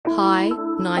Hi,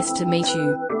 nice to meet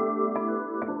you.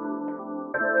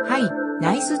 Hi,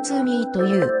 nice to meet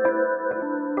you.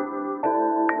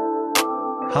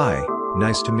 Hi,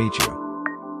 nice to meet you.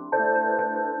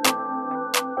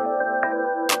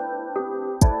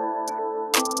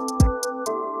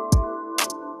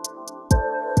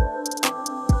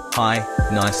 Hi,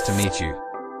 nice to meet you.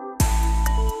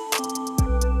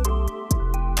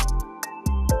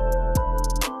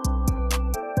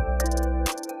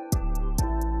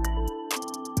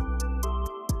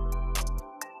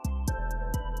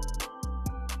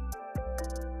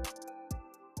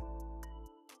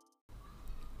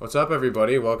 What's up,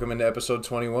 everybody? Welcome into episode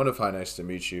 21 of Hi, Nice to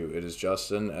Meet You. It is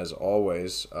Justin, as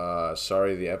always.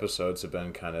 Sorry the episodes have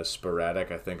been kind of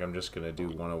sporadic. I think I'm just going to do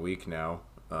one a week now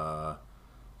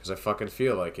because I fucking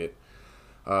feel like it.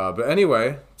 But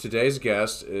anyway, today's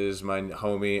guest is my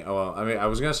homie. Well, I mean, I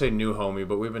was going to say new homie,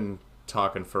 but we've been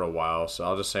talking for a while, so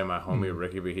I'll just say my homie,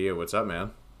 Ricci Bahia. What's up,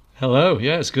 man? Hello.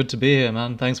 Yeah, it's good to be here,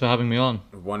 man. Thanks for having me on.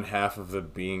 One half of the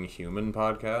Being Human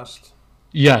podcast.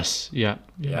 Yes. Yeah.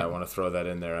 I want to throw that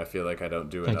in there. I feel like I don't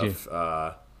do enough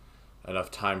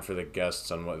time for the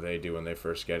guests on what they do when they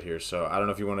first get here. So I don't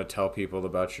know if you want to tell people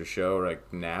about your show right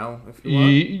now, if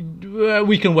you want.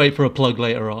 We can wait for a plug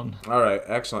later on. All right.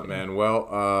 Excellent, man. Well,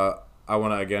 I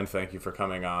want to, again, thank you for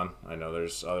coming on. I know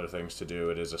there's other things to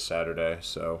do. It is a Saturday,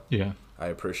 so yeah, I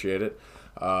appreciate it.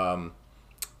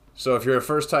 So if you're a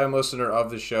first-time listener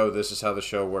of the show, this is how the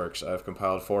show works. I've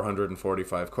compiled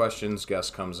 445 questions.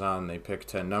 Guest comes on. They pick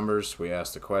 10 numbers. We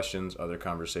ask the questions. Other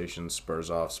conversations,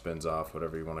 spurs off, spins off,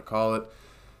 whatever you want to call it.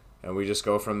 And we just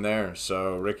go from there.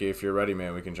 So, Ricci, if you're ready,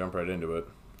 man, we can jump right into it.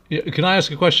 Yeah, can I ask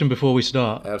a question before we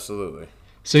start? Absolutely.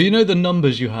 So you know the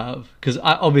numbers you have? Because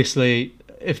obviously,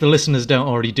 if the listeners don't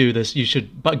already do this, you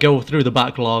should go through the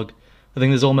backlog. I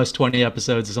think there's almost 20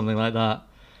 episodes or something like that.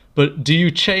 But do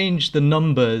you change the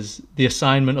numbers, the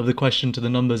assignment of the question to the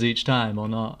numbers each time or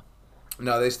not?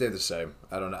 No, they stay the same.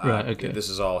 I don't know. Right, okay. This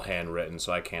is all handwritten,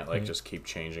 so I can't just keep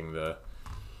changing the...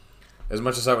 As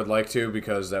much as I would like to,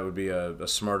 because that would be a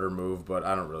smarter move, but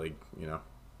I don't really,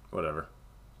 whatever.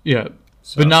 Yeah.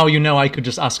 So. But now I could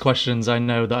just ask questions I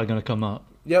know that are going to come up.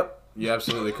 Yep. You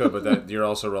absolutely could, but you're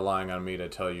also relying on me to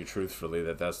tell you truthfully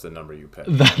that that's the number you pick.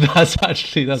 That's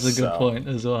a good point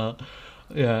as well.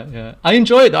 Yeah. I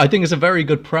enjoy it. I think it's a very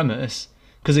good premise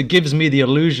because it gives me the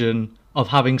illusion of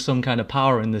having some kind of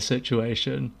power in this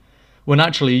situation. When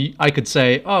actually I could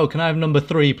say, "Oh, can I have number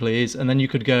 3, please?" And then you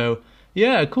could go,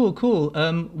 "Yeah, cool.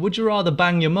 Would you rather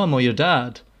bang your mum or your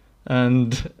dad?"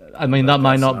 And I mean, that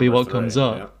might not be what comes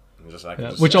up.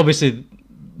 Yeah. Which obviously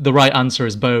the right answer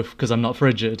is both because I'm not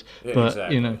frigid. Yeah, but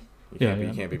exactly.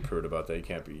 you can't be prude about that. You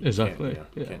can't be exactly.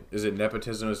 Is it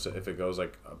nepotism if it goes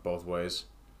like both ways?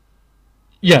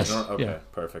 Yes. Okay, yeah.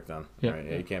 Perfect then. Yeah. Right,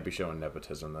 you can't be showing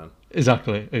nepotism then.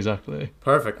 Exactly.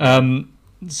 Perfect.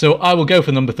 So I will go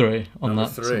for number 3 on number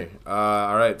that. Number 3.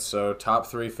 All right, so top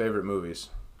 3 favorite movies.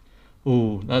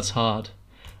 Ooh, that's hard.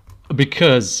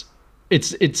 Because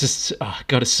it's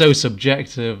so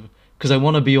subjective because I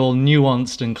want to be all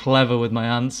nuanced and clever with my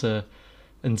answer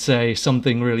and say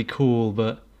something really cool,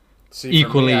 but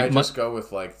equally, for me, I just go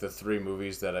with like the 3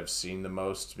 movies that I've seen the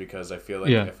most because I feel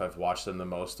like if I've watched them the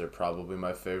most, they're probably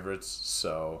my favorites.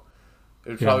 So it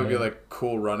would probably be like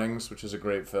Cool Runnings, which is a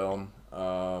great film.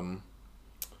 Hot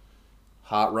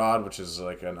Rod, which is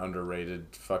like an underrated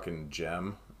fucking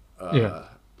gem.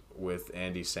 With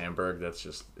Andy Samberg,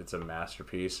 it's a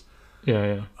masterpiece.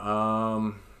 Yeah.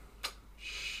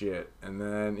 Shit, and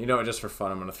then just for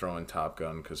fun, I'm gonna throw in Top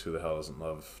Gun because who the hell doesn't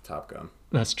love Top Gun?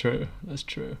 That's true.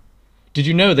 Did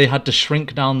you know they had to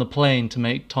shrink down the plane to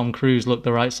make Tom Cruise look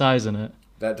the right size in it?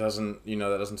 That doesn't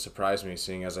surprise me,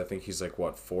 seeing as I think he's like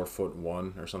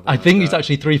 4'1" or something. I think he's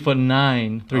actually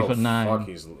 3'9".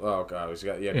 3'9". Fuck, god, he's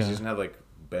got because he doesn't have like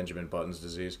Benjamin Button's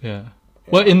disease. Yeah.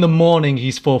 Well, in the morning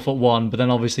he's 4'1", but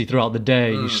then obviously throughout the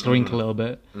day he shrink a little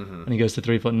bit, and he goes to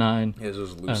 3'9". He has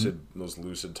those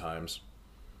lucid times.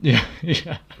 Yeah.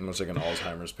 Almost like an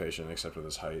Alzheimer's patient, except with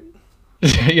his height.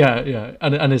 yeah,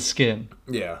 and his skin.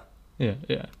 Yeah.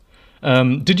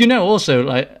 Did you know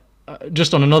also,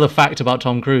 just on another fact about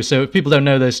Tom Cruise, so if people don't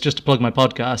know this, just to plug my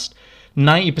podcast,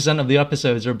 90% of the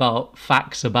episodes are about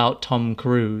facts about Tom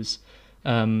Cruise.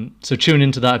 So tune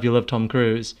into that if you love Tom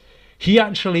Cruise. He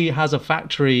actually has a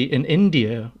factory in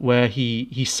India where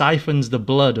he siphons the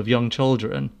blood of young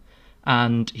children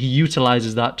and he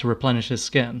utilizes that to replenish his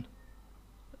skin.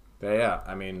 Yeah,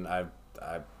 I mean, that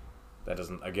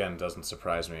doesn't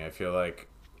surprise me. I feel like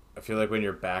when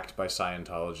you're backed by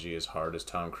Scientology as hard as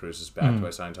Tom Cruise is backed by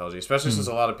Scientology, especially since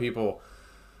a lot of people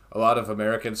a lot of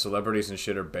American celebrities and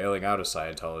shit are bailing out of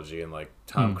Scientology, and like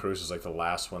Tom Cruise is like the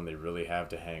last one they really have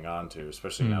to hang on to,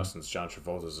 especially now since John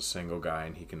Travolta is a single guy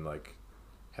and he can like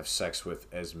have sex with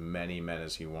as many men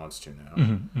as he wants to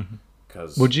now.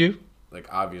 Because Would you? like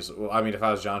obviously, well, I mean, if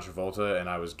I was John Travolta and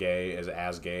I was gay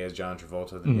as gay as John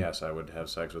Travolta, then yes, I would have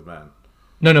sex with men.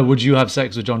 No. Would you have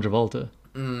sex with John Travolta?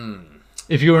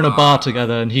 If you were in a bar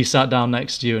together and he sat down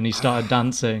next to you and he started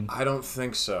dancing. I don't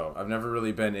think so. I've never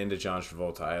really been into John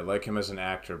Travolta. I like him as an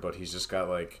actor, but he's just got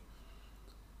like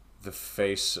the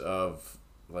face of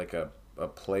like a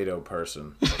Play-Doh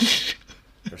person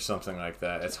or something like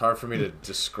that. It's hard for me to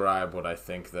describe what I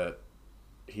think that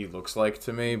he looks like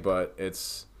to me, but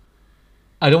it's...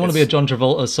 I don't want to be a John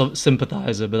Travolta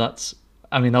sympathizer, but that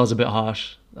was a bit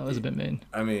harsh. That was a bit mean.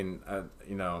 I mean,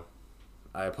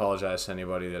 I apologize to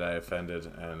anybody that I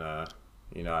offended, and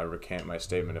I recant my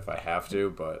statement if I have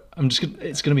to. But it's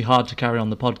going to be hard to carry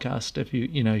on the podcast if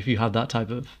you have that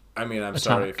type of. I mean, I'm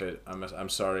sorry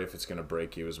if it's going to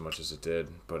break you as much as it did,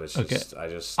 but it's just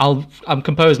I'm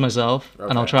compose myself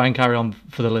and I'll try and carry on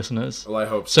for the listeners. Well, I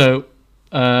hope so.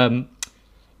 So,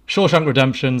 Shawshank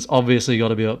Redemption's obviously got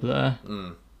to be up there,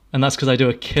 and that's because I do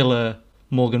a killer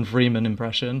Morgan Freeman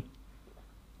impression.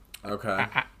 Okay.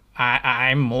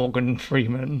 I'm Morgan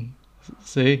Freeman.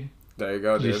 See? There you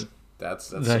go, dude. That's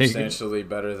substantially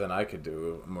better than I could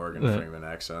do a Morgan Freeman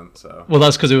accent. So. Well,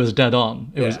 that's because it was dead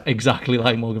on. It was exactly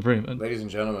like Morgan Freeman. Ladies and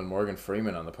gentlemen, Morgan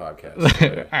Freeman on the podcast.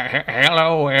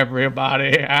 Hello,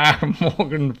 everybody. I'm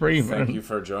Morgan Freeman. Thank you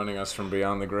for joining us from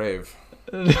beyond the grave.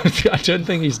 I don't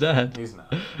think he's dead. He's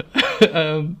not.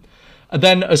 And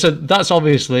then, so that's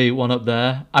obviously one up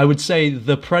there. I would say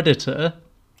The Predator,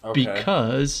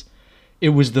 because it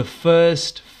was the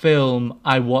first film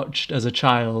I watched as a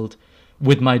child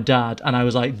with my dad, and I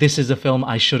was like, this is a film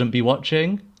I shouldn't be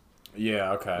watching.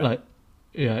 Yeah, okay. Like,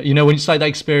 yeah, when it's like that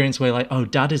experience where like, oh,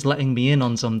 dad is letting me in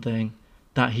on something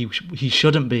that he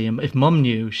shouldn't be, and if mum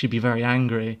knew, she'd be very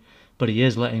angry, but he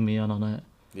is letting me in on it.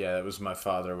 Yeah, that was my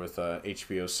father with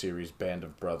HBO series Band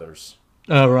of Brothers.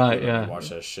 Oh, right, yeah. I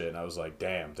watched that shit, and I was like,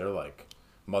 damn, they're like,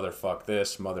 motherfuck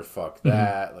this, motherfuck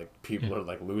that. Like, people are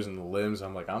like losing the limbs.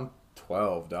 I'm like, I'm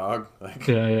 12, dog. Like,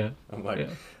 yeah. I'm like,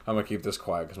 I'm gonna keep this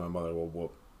quiet because my mother will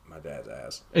whoop my dad's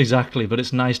ass. Exactly, but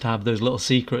it's nice to have those little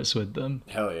secrets with them.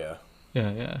 Hell yeah.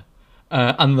 Yeah.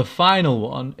 And the final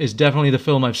one is definitely the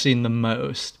film I've seen the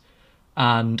most,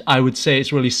 and I would say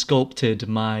it's really sculpted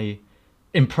my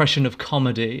impression of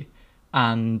comedy.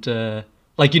 And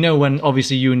like, when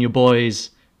obviously you and your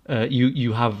boys,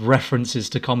 you have references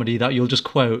to comedy that you'll just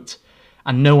quote,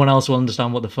 and no one else will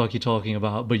understand what the fuck you're talking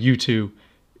about, but you two,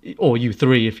 or you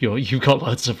three, if you've got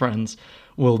lots of friends,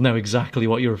 will know exactly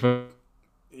what you're referring.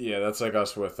 Yeah, that's like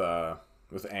us with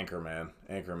Anchorman.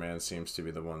 Anchorman seems to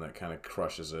be the one that kind of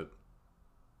crushes it.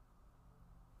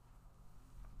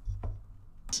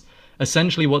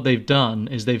 Essentially what they've done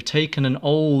is they've taken an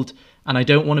old, and I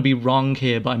don't want to be wrong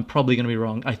here, but I'm probably going to be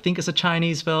wrong. I think it's a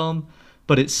Chinese film,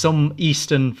 but it's some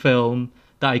Eastern film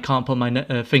that I can't put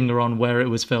my finger on where it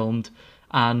was filmed.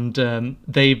 And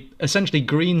they essentially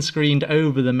green screened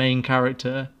over the main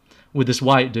character with this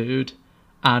white dude,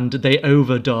 and they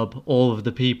overdub all of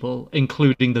the people,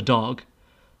 including the dog.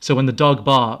 So when the dog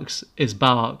barks, its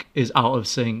bark is out of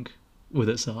sync with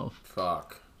itself.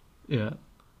 Fuck. Yeah.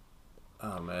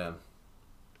 Oh, man.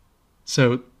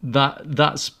 So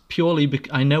that's purely...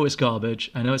 I know it's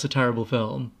garbage. I know it's a terrible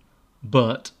film.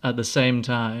 But at the same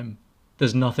time,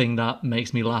 there's nothing that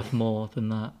makes me laugh more than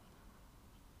that.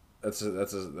 That's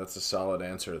a solid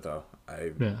answer, though.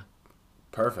 Yeah.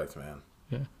 Perfect, man.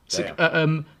 Yeah.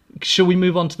 So, shall we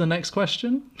move on to the next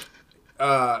question?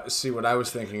 See, what I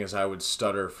was thinking is I would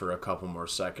stutter for a couple more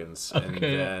seconds, and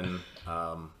then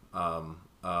now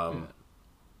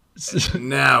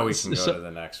we can go to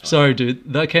the next one. Sorry,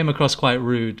 dude. That came across quite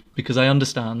rude because I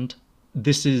understand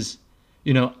this is,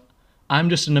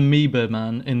 I'm just an amoeba,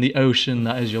 man, in the ocean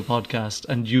that is your podcast,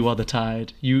 and you are the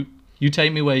tide. You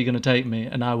take me where you're going to take me,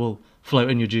 and I will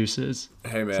float in your juices.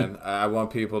 Hey, man, I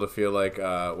want people to feel like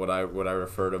what I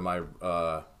refer to my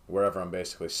wherever I'm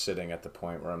basically sitting at the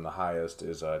point where I'm the highest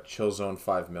is chill zone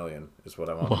 5 million is what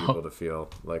I want people to feel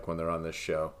like when they're on this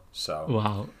show.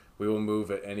 So we will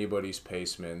move at anybody's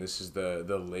pace, man. This is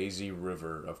the lazy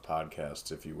river of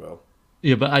podcasts, if you will.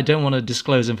 Yeah, but I don't want to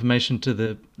disclose information to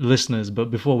the listeners.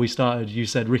 But before we started, you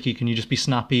said, Ricky, can you just be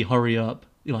snappy? Hurry up!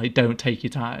 Like, don't take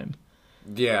your time.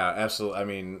 Yeah, absolutely. I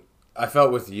mean, I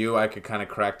felt with you, I could kind of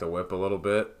crack the whip a little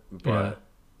bit, but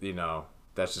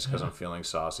that's just because I'm feeling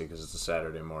saucy because it's a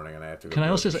Saturday morning and I have to go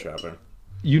grocery shopping.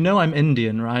 I'm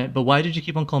Indian, right? But why did you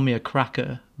keep on calling me a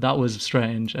cracker? That was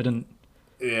strange. I didn't.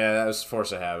 Yeah, that was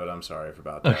force of habit. I'm sorry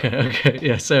about that. Okay,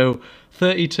 yeah. So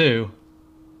 32.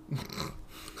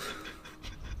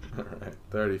 All right,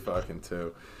 30 fucking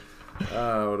 2.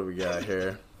 What do we got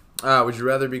here? Would you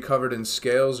rather be covered in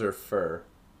scales or fur?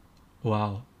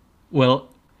 Wow.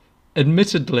 Well,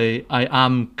 admittedly, I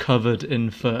am covered in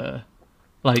fur.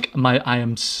 Like I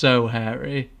am so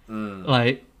hairy.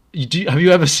 Like, have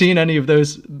you ever seen any of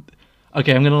those?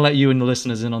 Okay, I'm gonna let you and the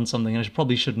listeners in on something. I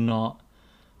probably should not,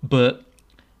 but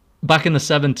back in the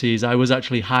 70s, I was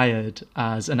actually hired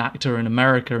as an actor in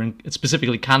America and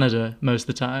specifically Canada most of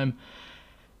the time.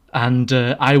 And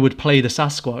I would play the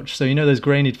Sasquatch. So you know those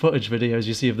grainy footage videos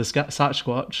you see of the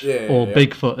Sasquatch, or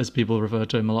Bigfoot as people refer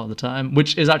to him a lot of the time,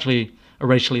 which is actually a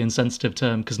racially insensitive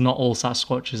term because not all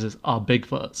Sasquatches are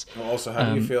Bigfoots. Well, also,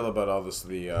 how do you feel about all this?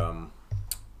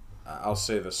 I'll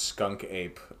say the skunk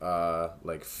ape,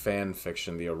 like fan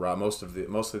fiction, mostly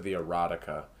the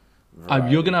erotica.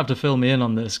 You're gonna have to fill me in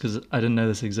on this because I didn't know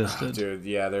this existed. Dude,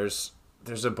 yeah, there's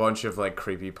a bunch of like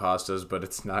creepypastas, but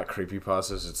it's not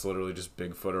creepypastas. It's literally just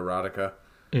Bigfoot erotica.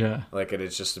 Yeah. Like, and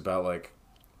it's just about like.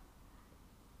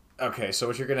 Okay, so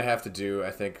what you're gonna have to do,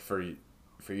 I think, for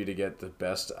you to get the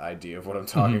best idea of what I'm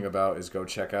talking about, is go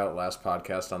check out last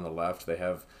podcast on the left. They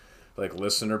have like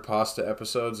listener pasta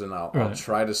episodes, and I'll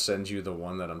try to send you the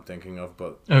one that I'm thinking of.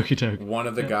 But one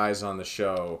of the guys on the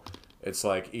show, it's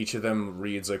like each of them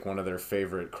reads like one of their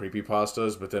favorite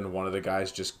creepypastas, but then one of the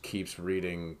guys just keeps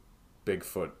reading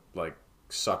Bigfoot like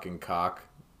sucking cock,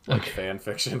 like fan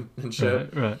fiction and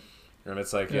shit. Right. And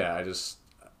it's like, I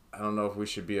don't know if we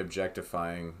should be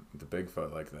objectifying the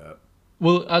Bigfoot like that.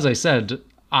 Well, as I said,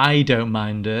 I don't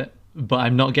mind it, but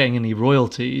I'm not getting any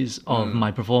royalties of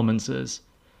my performances.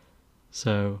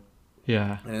 So,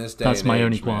 yeah, and in this day that's and my age,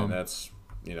 only man, qualm.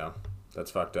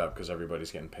 That's fucked up because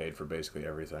everybody's getting paid for basically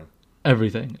everything.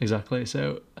 Everything, exactly.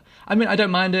 So, I mean, I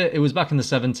don't mind it. It was back in the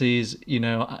 70s. You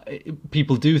know,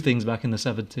 people do things back in the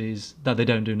 70s that they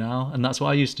don't do now, and that's what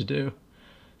I used to do.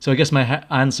 So I guess my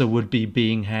answer would be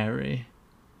being hairy.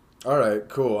 All right,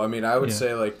 cool. I mean, I would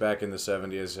say like back in the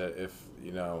 70s, if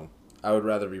I would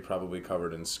rather be probably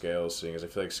covered in scales, seeing as I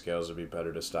feel like scales would be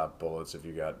better to stop bullets if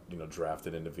you got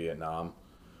drafted into Vietnam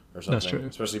or something. That's true.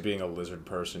 Especially being a lizard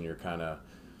person, you're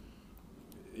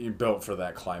built for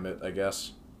that climate, I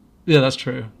guess. Yeah, that's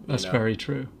true. That's very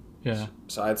true. Yeah.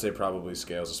 So I'd say probably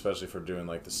scales, especially for doing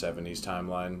like the 70s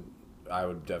timeline. I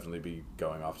would definitely be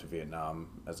going off to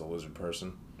Vietnam as a lizard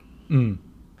person.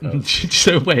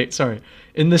 So wait, sorry.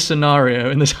 In this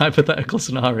hypothetical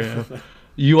scenario,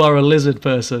 you are a lizard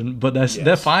person, but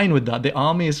they're fine with that. The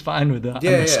army is fine with that, and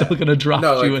they're still going to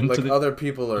draft you into the... other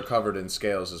people are covered in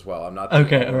scales as well. I'm not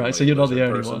okay, all right. So you're not the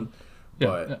only person, one.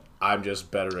 But I'm just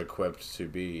better equipped to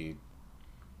be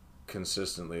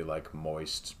consistently like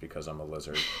moist because I'm a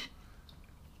lizard.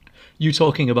 You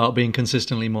talking about being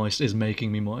consistently moist is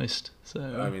making me moist. So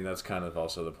I mean, that's kind of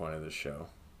also the point of this show.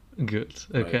 Good.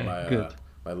 Okay. Good.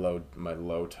 My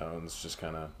low tones just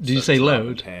kind of. Did you say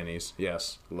load? Panties.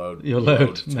 Yes, load. Your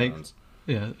load tones.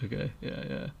 Yeah. Okay.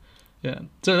 Yeah.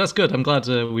 So that's good. I'm glad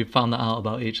we found that out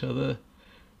about each other.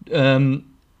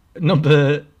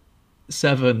 Number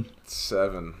 7.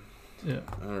 7. Yeah.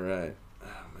 All right.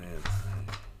 Oh man.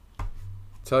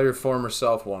 Tell your former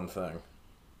self one thing.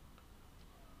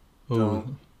 Ooh.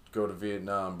 Don't go to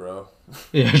Vietnam, bro.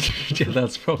 Yeah,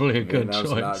 that's probably a good choice.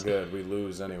 Vietnam's not good. We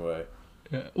lose anyway.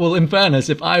 Yeah. Well, in fairness,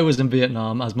 if I was in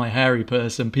Vietnam as my hairy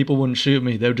person, people wouldn't shoot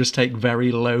me. They would just take very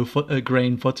low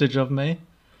grain footage of me.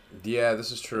 Yeah,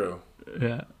 this is true.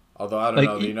 Yeah. Although, I don't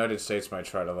know, the United States might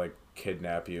try to, like,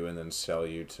 kidnap you and then sell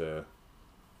you to,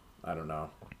 I don't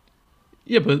know.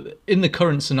 Yeah, but in the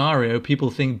current scenario,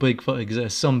 people think Bigfoot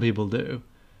exists. Some people do.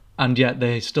 And yet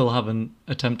they still haven't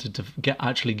attempted to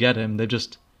actually get him. They've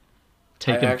just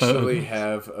taken photos. I actually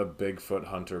have a Bigfoot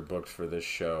hunter booked for this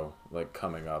show, like,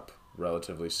 coming up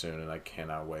relatively soon, and I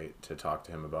cannot wait to talk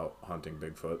to him about hunting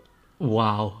Bigfoot.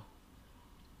 Wow.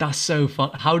 That's so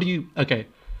fun. How do you... Okay,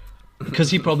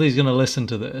 because he probably is going to listen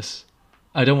to this.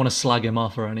 I don't want to slag him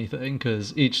off or anything,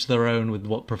 because each their own with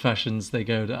what professions they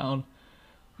go down.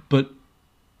 But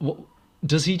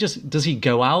does he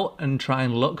go out and try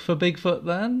and look for Bigfoot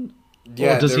then?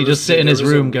 Yeah, or does he just sit in his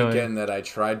room going... Again, that I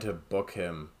tried to book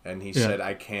him, and he said,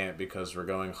 I can't because we're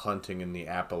going hunting in the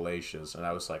Appalachians. And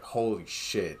I was like, holy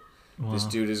shit. Wow. This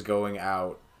dude is going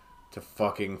out to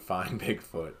fucking find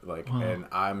Bigfoot. Like, and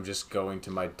I'm just going to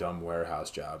my dumb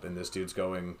warehouse job, and this dude's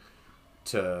going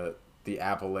to the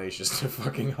Appalachians to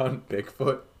fucking hunt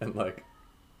Bigfoot, and like...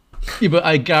 Yeah, but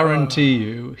I guarantee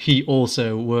you he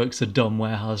also works a dumb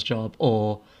warehouse job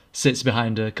or sits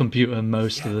behind a computer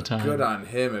most of the time. Good on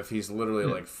him if he's literally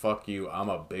like, fuck you, I'm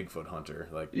a Bigfoot hunter.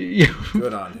 Like, Yeah.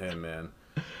 good on him, man.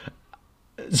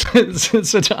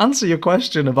 So to answer your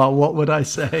question about what would I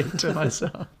say to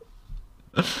myself,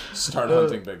 Start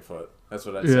hunting Bigfoot. That's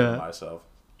what I'd say to myself.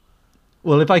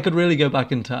 well, if I could really go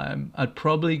back in time, I'd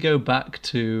probably go back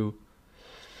to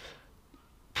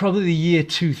probably the year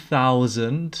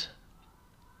 2000,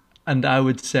 and I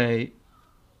would say,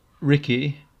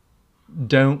 Ricky,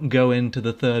 don't go into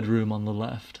the third room on the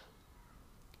left.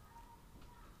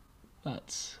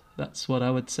 That's what I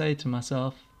would say to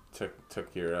myself. It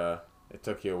took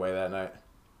you away that night.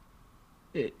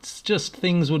 It's just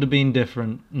things would have been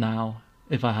different now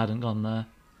if I hadn't gone there.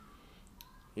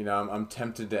 You know, I'm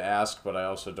tempted to ask, but I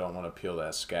also don't want to peel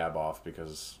that scab off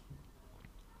because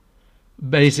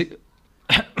I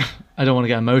don't want to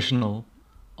get emotional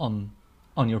on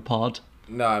your pod.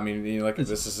 no, I mean, you know, like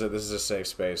this is a safe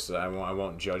space. I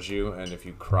won't judge you, and if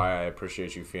you cry, I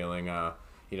appreciate you feeling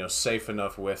safe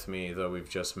enough with me, though we've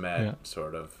just met,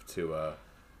 sort of to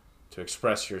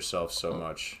express yourself so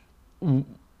much.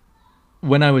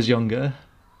 When I was younger,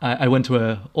 I went to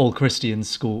a all-Christian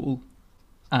school,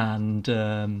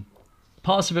 and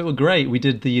parts of it were great. We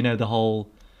did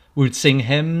we would sing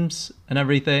hymns and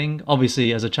everything.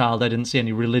 Obviously, as a child, I didn't see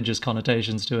any religious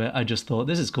connotations to it. I just thought,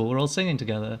 this is cool, we're all singing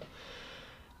together.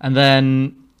 And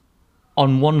then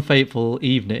on one fateful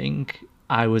evening,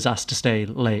 I was asked to stay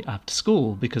late after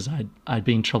school because I'd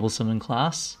been troublesome in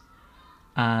class.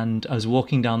 And I was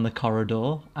walking down the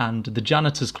corridor, and the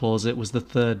janitor's closet was the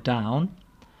third down,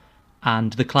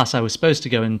 and the class I was supposed to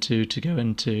go into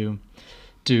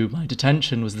do my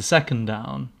detention was the second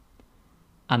down,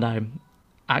 and I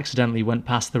accidentally went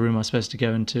past the room I was supposed to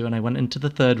go into, and I went into the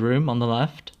third room on the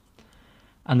left,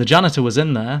 and the janitor was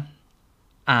in there,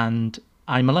 and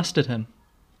I molested him.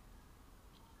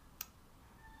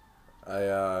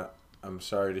 I'm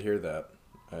sorry to hear that.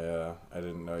 I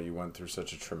didn't know you went through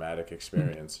such a traumatic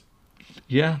experience.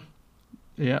 Yeah.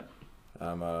 I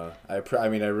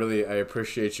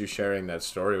appreciate you sharing that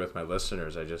story with my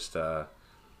listeners. I just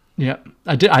Yeah,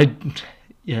 I did.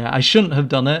 I shouldn't have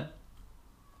done it,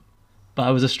 but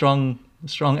I was a strong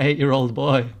 8-year-old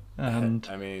boy, and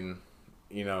I mean,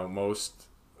 you know, most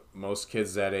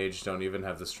kids that age don't even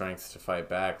have the strength to fight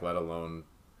back, let alone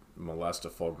molest a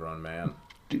full-grown man.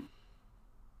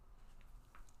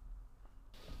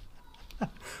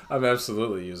 I'm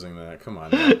absolutely using that. Come on,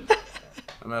 man.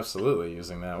 I'm absolutely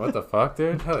using that. What the fuck,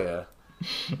 dude? Hell yeah.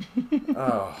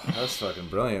 Oh, that was fucking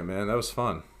brilliant, man. That was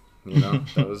fun. You know,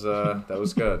 that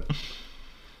was good.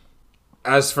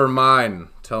 As for mine,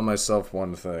 tell myself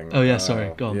one thing. Oh yeah,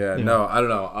 sorry. Go on. Yeah, no, I don't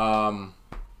know.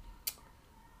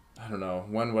 I don't know.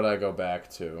 When would I go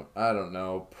back to? I don't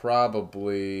know.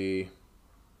 Probably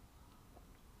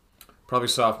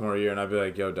sophomore year, and I'd be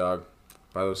like, yo, dog,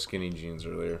 buy those skinny jeans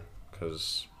earlier.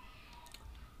 Because,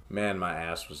 man, my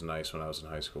ass was nice when I was in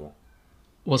high school.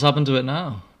 What's happened to it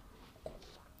now?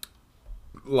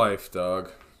 Life,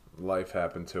 dog. Life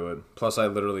happened to it. Plus, I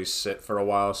literally sit for a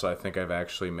while, so I think I've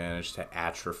actually managed to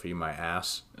atrophy my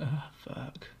ass.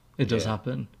 Fuck. It does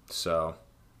happen. So,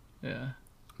 yeah.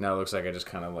 now it looks like I just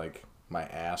kind of like, my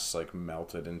ass like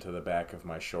melted into the back of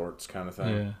my shorts kind of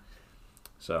thing. Yeah.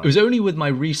 So it was only with my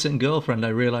recent girlfriend I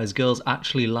realized girls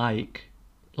actually like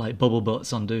bubble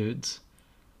butts on dudes.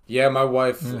 Yeah, my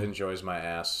wife enjoys my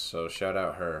ass, so shout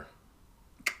out her.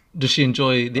 Does she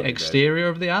enjoy the exterior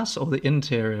of the ass or the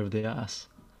interior of the ass?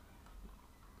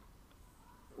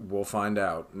 We'll find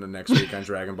out in the next week on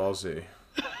Dragon Ball Z.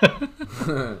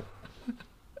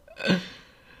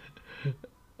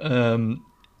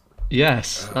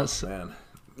 Yes, that's man.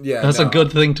 Yeah, that's a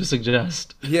good thing to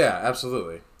suggest. Yeah,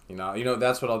 absolutely. You know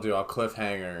that's what I'll do. I'll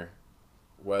cliffhanger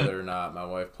whether or not my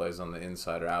wife plays on the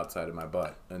inside or outside of my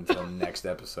butt until next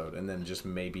episode, and then just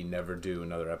maybe never do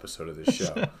another episode of this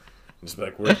show. And just be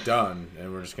like, we're done,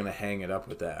 and we're just gonna hang it up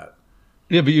with that.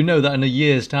 Yeah, but you know that in a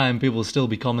year's time, people will still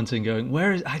be commenting, going,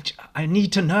 "Where is I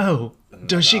need to know.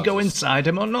 Does she go inside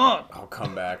him or not?" I'll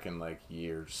come back in like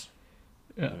years.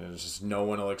 Yeah. And it's just no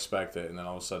one will expect it, and then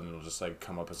all of a sudden it'll just like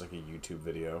come up as like a YouTube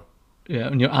video. Yeah,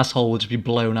 and your asshole will just be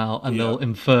blown out, and they'll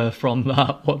infer from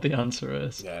that what the answer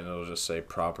is. Yeah, and it'll just say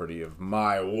property of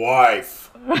my wife.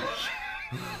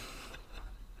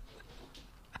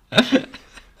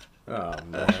 Oh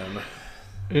man.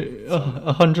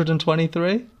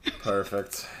 123.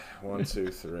 Perfect. 1, 2,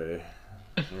 3. Here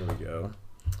we go.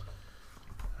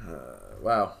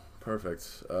 Wow.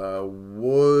 Perfect.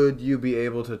 Would you be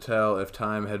able to tell if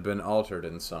time had been altered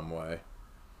in some way?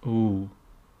 Ooh.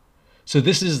 So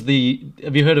this is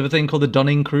have you heard of a thing called the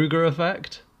Dunning-Kruger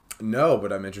effect? No,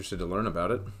 but I'm interested to learn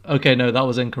about it. Okay, no, that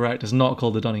was incorrect. It's not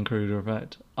called the Dunning-Kruger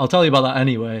effect. I'll tell you about that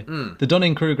anyway. The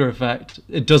Dunning-Kruger effect,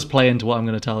 it does play into what I'm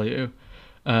going to tell you.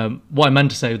 What I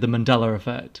meant to say, the Mandela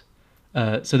effect.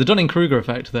 So the Dunning-Kruger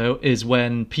effect, though, is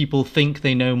when people think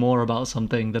they know more about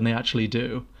something than they actually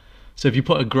do. So if you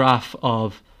put a graph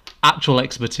of actual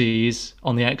expertise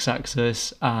on the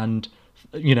x-axis and,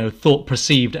 thought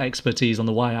perceived expertise on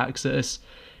the y-axis,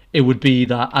 it would be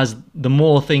that as the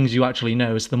more things you actually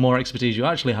know, so the more expertise you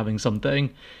actually have in something,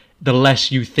 the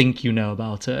less you think you know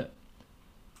about it.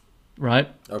 Right?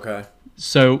 Okay.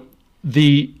 So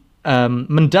the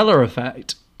Mandela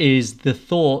effect is the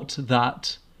thought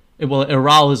that it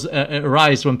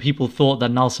arised when people thought that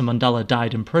Nelson Mandela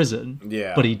died in prison,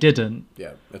 but he didn't.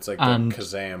 Yeah, it's like the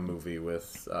Kazam movie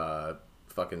with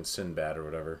fucking Sinbad or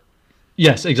whatever.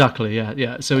 Yes, exactly.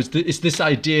 Yeah. So it's this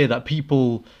idea that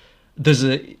there's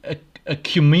a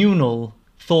communal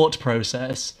thought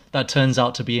process that turns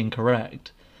out to be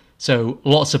incorrect. So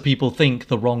lots of people think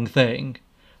the wrong thing,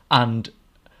 and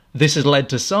this has led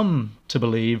to some to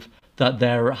believe that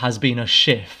there has been a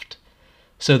shift.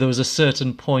 So there was a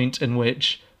certain point in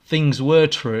which things were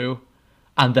true,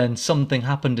 and then something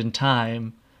happened in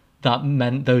time that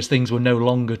meant those things were no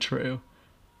longer true.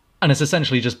 And it's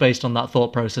essentially just based on that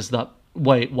thought process that,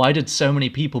 wait, why did so many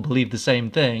people believe the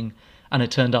same thing and it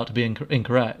turned out to be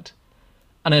incorrect?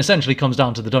 And it essentially comes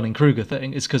down to the Dunning-Kruger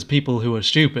thing. It's because people who are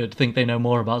stupid think they know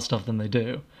more about stuff than they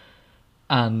do.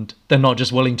 And they're not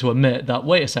just willing to admit that,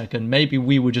 wait a second, maybe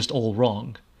we were just all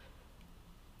wrong.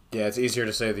 Yeah, it's easier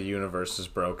to say the universe is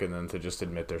broken than to just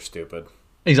admit they're stupid.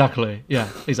 Exactly. Yeah,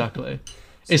 exactly.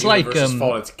 It's like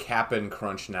fault. It's Cap'n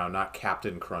Crunch now, not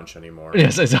Captain Crunch anymore.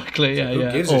 Yes, exactly. Yeah,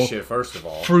 Who gives a shit? First of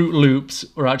all, Fruit Loops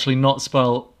were actually not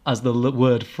spelled as the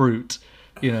word fruit.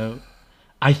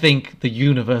 I think the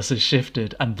universe has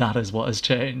shifted, and that is what has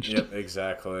changed. Yep,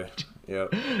 exactly.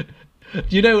 Yep.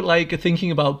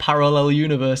 Thinking about parallel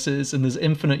universes and there's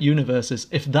infinite universes,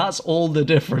 if that's all the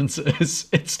difference is,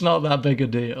 it's not that big a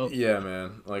deal. Yeah,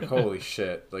 man. Holy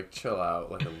shit. Chill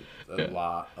out. A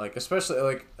lot.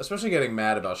 Especially getting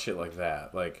mad about shit like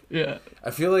that. Yeah.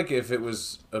 I feel like if it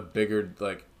was a bigger,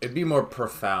 it'd be more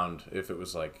profound if it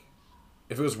was,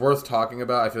 if it was worth talking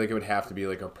about, I feel like it would have to be,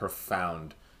 a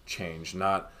profound change,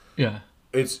 not... Yeah.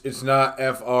 It's not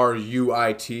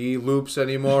FRUIT loops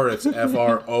anymore. It's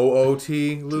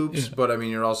FROOT loops. Yeah. But I mean,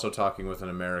 you're also talking with an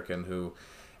American who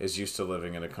is used to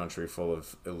living in a country full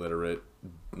of illiterate,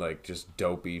 just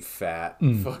dopey, fat,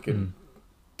 fucking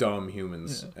dumb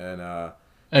humans. Yeah. And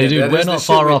hey, dude, we're not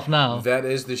far off now. That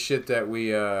is the shit that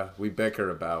we bicker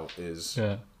about. Is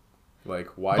why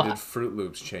did Fruit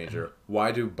Loops change? Or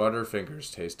why do Butterfingers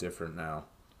taste different now?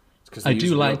 It's because I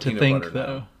do like to think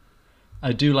though.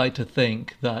 I do like to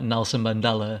think that Nelson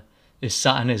Mandela is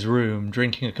sat in his room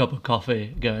drinking a cup of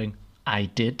coffee going, I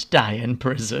did die in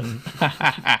prison.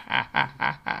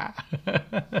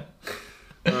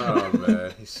 Oh,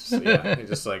 man. He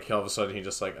just all of a sudden he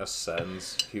just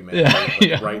ascends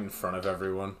humanity right in front of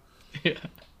everyone. Yeah.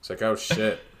 It's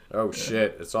oh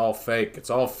shit, it's all fake.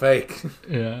 It's all fake.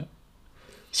 Yeah.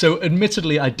 So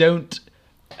admittedly, I don't...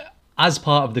 As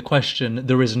part of the question,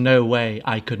 there is no way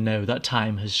I could know that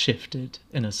time has shifted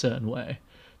in a certain way.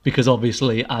 Because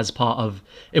obviously, as part of...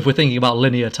 If we're thinking about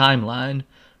linear timeline,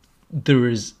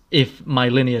 if my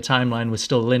linear timeline was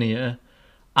still linear,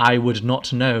 I would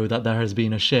not know that there has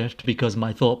been a shift because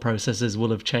my thought processes will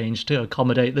have changed to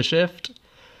accommodate the shift.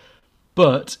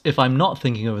 But if I'm not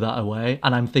thinking of that way,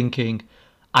 and I'm thinking,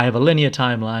 I have a linear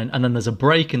timeline, and then there's a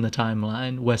break in the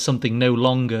timeline where something no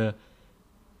longer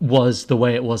was the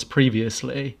way it was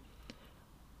previously,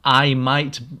 I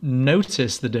might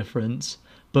notice the difference,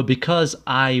 but because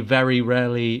I very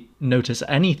rarely notice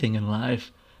anything in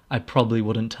life, I probably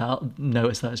wouldn't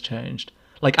notice that it's changed.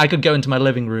 I could go into my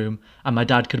living room and my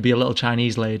dad could be a little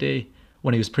Chinese lady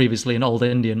when he was previously an old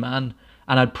Indian man,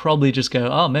 and I'd probably just go,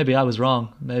 oh, maybe I was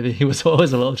wrong. Maybe he was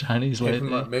always a little Chinese lady.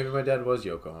 Maybe my dad was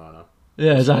Yoko Ono.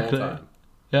 Yeah, exactly.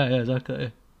 Yeah,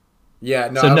 exactly. Yeah,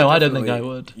 no. So I don't think I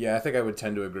would. Yeah, I think I would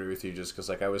tend to agree with you just because,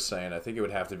 I was saying, I think it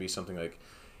would have to be something,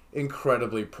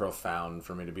 incredibly profound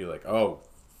for me to be oh,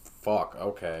 fuck,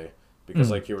 okay.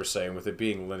 Because, you were saying, with it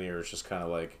being linear, it's just kind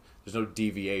of there's no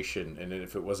deviation. And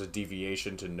if it was a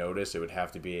deviation to notice, it would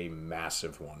have to be a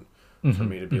massive one for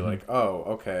me to be oh,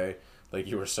 okay.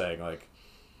 You were saying,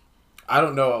 I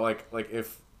don't know,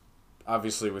 if...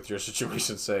 Obviously, with your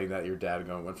situation saying that your dad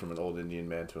went from an old Indian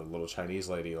man to a little Chinese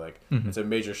lady, it's a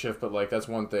major shift. But that's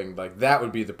one thing. That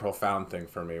would be the profound thing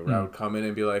for me, where I would come in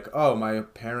and be oh, my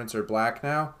parents are black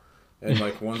now, and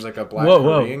one's a black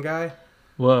Korean guy.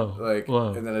 Whoa. Like,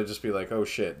 Whoa. and then I'd just be like, oh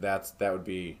shit, that would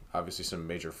be obviously some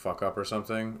major fuck up or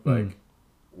something, Hmm. like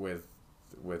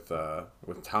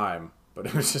with time. But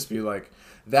it would just be like,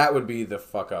 that would be the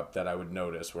fuck up that I would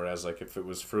notice. Whereas like if it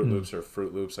was Fruit Loops or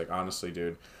Fruit Loops, like honestly,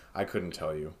 dude, I couldn't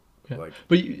tell you. Yeah. Like,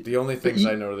 But the only things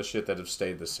I know are the shit that have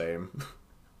stayed the same.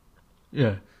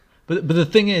 Yeah. But the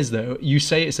thing is, though, you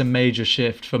say it's a major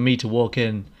shift for me to walk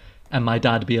in and my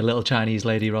dad be a little Chinese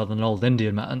lady rather than an old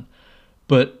Indian man.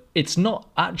 But it's not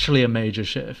actually a major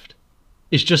shift.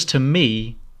 It's just to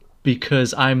me,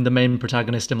 because I'm the main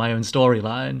protagonist in my own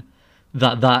storyline,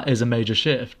 that is a major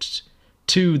shift.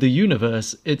 To the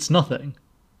universe, it's nothing.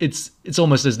 It's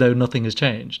almost as though nothing has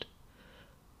changed.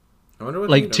 I wonder what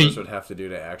Like, the universe would have to do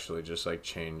to actually just like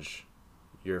change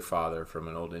your father from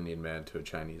an old Indian man to a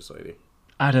Chinese lady.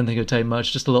 I don't think it would take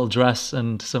much. Just a little dress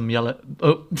and some yellow...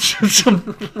 Oh,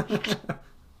 some...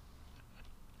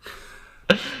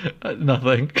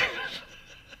 Nothing.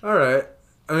 All right.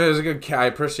 I mean, it was a good. I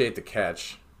appreciate the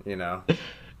catch. You know.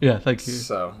 Yeah, thank you.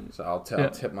 So I'll Yeah.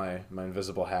 tip my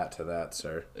invisible hat to that,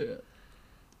 sir.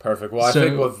 Perfect. Well, I So-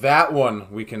 think with that one,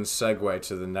 we can segue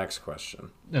to the next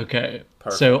question. Okay.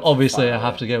 Perfect. So obviously I Finally.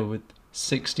 have to go with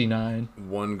 69.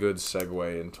 One good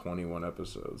segue in 21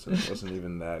 episodes, and it wasn't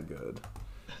even that good.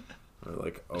 We're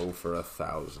like 0 for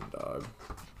 1,000, dog.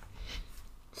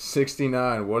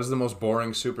 69. What is the most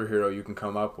boring superhero you can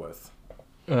come up with?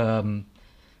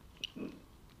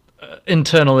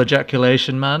 Internal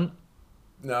ejaculation man.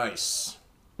 Nice.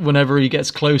 Whenever he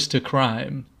gets close to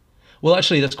crime. Well,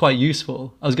 actually, that's quite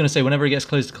useful. I was going to say, whenever he gets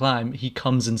close to crime, he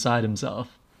comes inside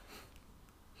himself.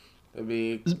 It'd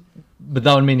be. But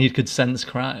that would mean he could sense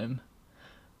crime.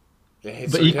 Yeah,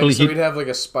 But so equally, he'd have like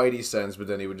a spidey sense, but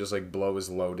then he would just like blow his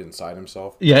load inside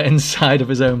himself. Yeah, inside of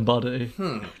his own body.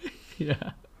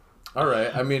 Yeah. All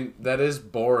right. I mean, that is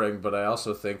boring, but I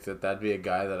also think that that'd be a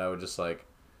guy that I would just like,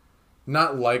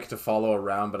 not like to follow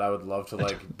around, but I would love to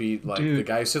like be like the Dude.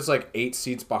 guy who sits like 8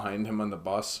 seats behind him on the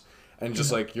bus, and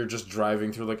just like you're just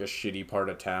driving through like a shitty part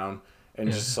of town,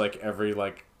 and just like every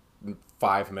like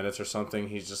 5 minutes or something,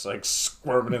 he's just like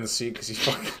squirming in the seat because he's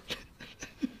fucking.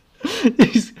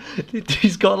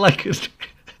 he's got like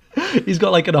he's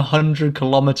got like an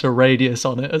 100-kilometer radius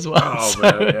on it as well. Oh so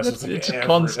man, yeah, so it's, like it's every-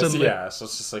 constantly. yeah. So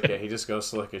it's just like he just goes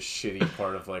to like a shitty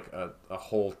part of like a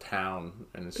whole town,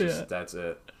 and it's just that's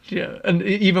it. Yeah, and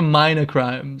even minor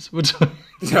crimes, which Oh,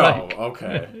 like,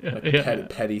 okay. Like yeah.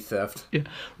 petty theft. yeah,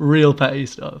 real petty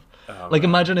stuff. Oh, Like man.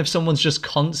 imagine if someone's just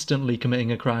constantly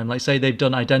committing a crime, like say they've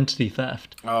done identity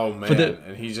theft. Oh man, the-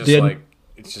 and he's just the- like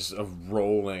it's just a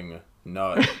rolling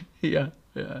nut. Yeah,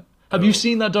 yeah. Have you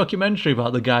seen that documentary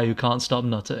about the guy who can't stop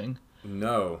nutting?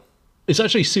 No. It's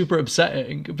actually super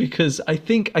upsetting because I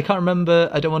can't remember,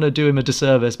 I don't want to do him a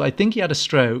disservice, but I think he had a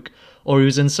stroke or he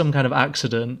was in some kind of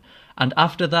accident. And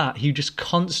after that, he just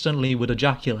constantly would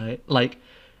ejaculate.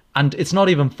 And it's not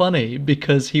even funny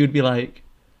because he would be like,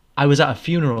 I was at a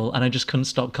funeral and I just couldn't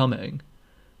stop coming.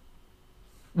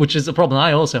 Which is a problem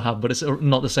I also have, but it's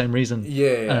not the same reason.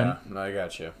 Yeah. No, I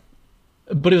got you.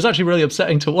 But it was actually really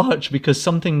upsetting to watch because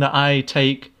something that I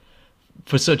take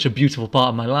for such a beautiful part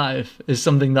of my life is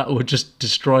something that would just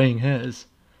destroying his.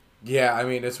 Yeah, I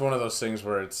mean, it's one of those things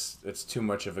where it's too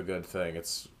much of a good thing.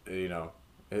 It's,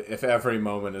 if every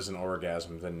moment is an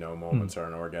orgasm, then no moments are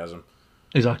an orgasm.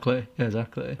 Exactly. Yeah,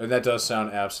 exactly. And that does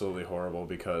sound absolutely horrible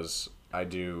because I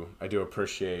do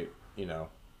appreciate,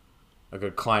 a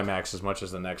good climax as much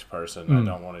as the next person. I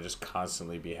don't want to just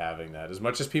constantly be having that. As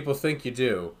much as people think you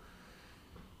do,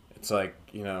 it's like,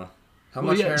 how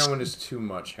much heroin is too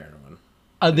much heroin?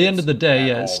 At the end of the day,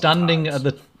 at all the standing times.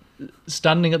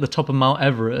 at the top of Mount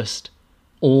Everest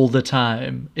all the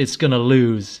time, it's gonna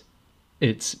lose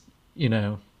its,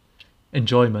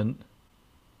 enjoyment.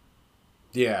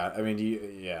 Yeah, I mean,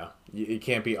 you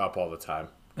can't be up all the time.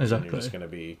 'Cause then Exactly. You're just gonna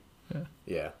be,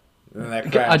 yeah. And then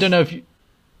that crash, I don't know if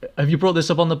have you brought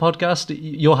this up on the podcast?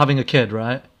 You're having a kid,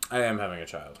 right? I am having a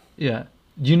child. Yeah.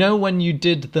 You know when you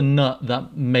did the nut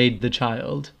that made the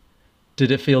child,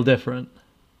 did it feel different?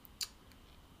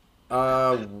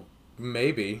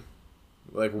 Maybe.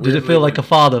 Like, Did it feel like a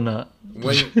father nut?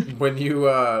 when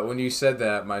you said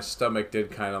that, my stomach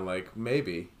did kind of like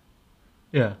maybe.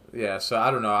 Yeah. Yeah, so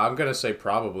I don't know. I'm gonna say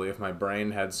probably if my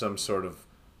brain had some sort of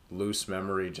loose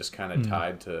memory just kind of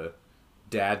tied to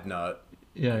dad nut.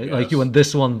 Yeah, I like guess. you went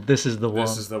this one, this is the one.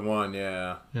 This is the one,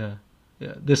 yeah. Yeah.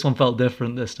 Yeah. This one felt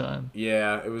different this time.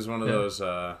 Yeah, it was one of Yeah.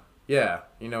 those. Yeah,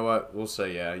 you know what? We'll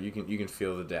say yeah. You can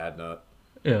feel the dad nut.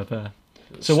 Yeah, fair.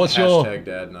 So what's your Hashtag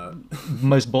dad nut?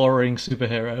 most boring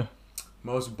superhero?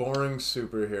 Most boring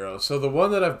superhero. So the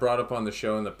one that I've brought up on the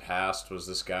show in the past was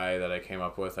this guy that I came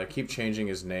up with. I keep changing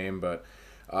his name, but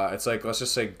It's like, let's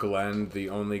just say Glenn, the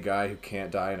only guy who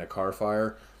can't die in a car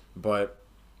fire, but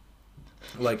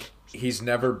like he's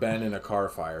never been in a car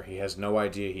fire. He has no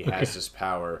idea he has this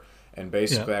power, and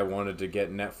basically I wanted to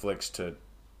get Netflix to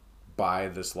buy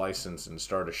this license and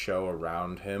start a show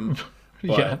around him,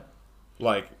 but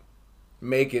like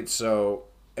make it so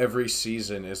every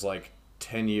season is like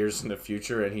 10 years in the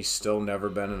future and he's still never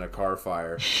been in a car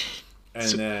fire.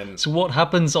 And so what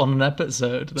happens on an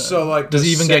episode then? So like, does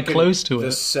he even get close to it?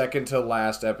 The second to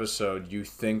last episode, you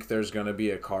think there's gonna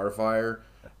be a car fire,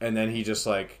 and then he just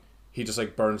like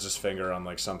burns his finger on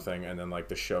like something, and then like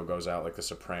the show goes out like The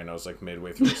Sopranos, like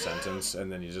midway through the sentence,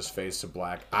 and then he just fades to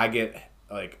black. I get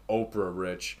like Oprah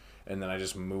rich, and then I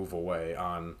just move away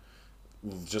on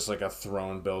just like a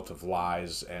throne built of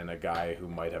lies and a guy who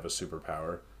might have a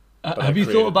superpower. Have you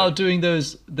thought about doing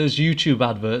those YouTube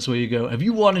adverts where you go, have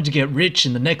you wanted to get rich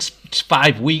in the next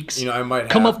 5 weeks? You know, I might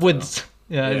come have up with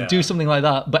do something like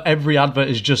that, but every advert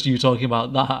is just you talking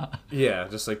about that. Yeah,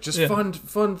 just fund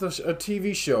a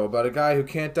TV show about a guy who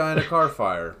can't die in a car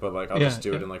fire, but like I'll just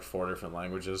do it in like 4 different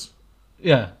languages.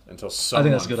 Yeah, until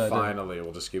someone that's a good finally idea.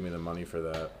 will just give me the money for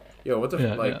that. Yo, what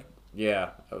the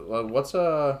what's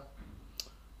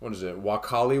what is it?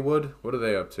 Wakaliwood? What are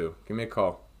they up to? Give me a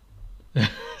call.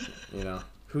 You know,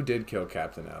 who did kill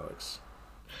Captain Alex?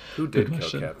 Who did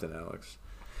kill Captain Alex?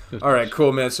 All right,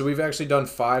 cool, man. So we've actually done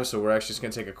 5, so we're actually just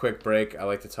going to take a quick break. I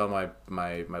like to tell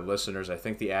my listeners, I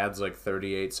think the ad's like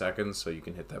 38 seconds, so you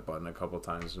can hit that button a couple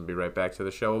times and be right back to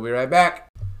the show. We'll be right back.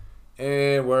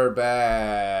 And we're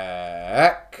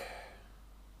back.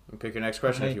 You pick your next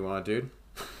question if you want, dude.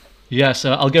 Yeah,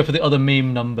 so I'll go for the other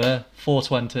meme number,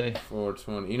 420.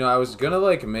 420. You know, I was going to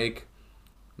like make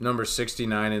number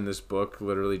 69 in this book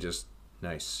literally just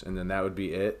nice, and then that would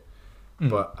be it.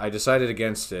 But I decided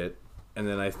against it, and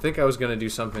then I think I was going to do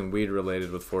something weed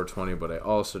related with 420, but I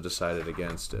also decided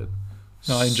against it.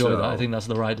 No, I enjoy that. I think that's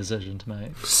the right decision to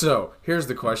make. So here's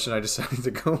the question I decided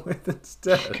to go with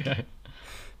instead. Okay.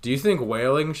 Do you think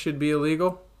whaling should be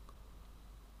illegal?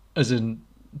 As in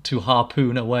to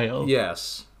harpoon a whale?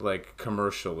 Yes, like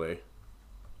commercially.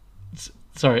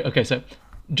 Sorry, okay,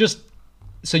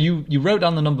 so you wrote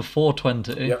down the number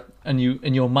 420, yep. And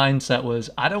your mindset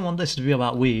was, I don't want this to be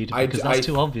about weed because that's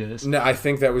too obvious. No, I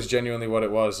think that was genuinely what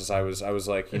it was. Is I was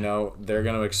like, you know, they're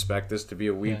going to expect this to be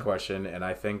a weed question, and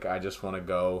I think I just want to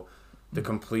go the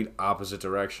complete opposite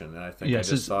direction. And I think I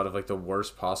just thought of like the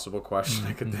worst possible question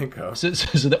I could think of. So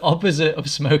the opposite of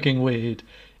smoking weed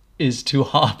is to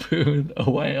harpoon a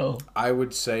whale. I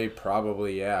would say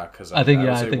probably, yeah, because I think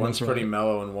one's that's pretty right.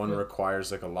 mellow and one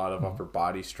requires like a lot of upper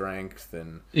body strength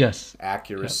and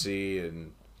accuracy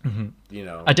and you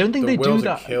know. I don't think they do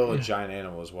that. To kill a giant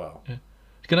animal as well. Yeah.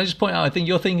 Can I just point out? I think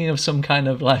you're thinking of some kind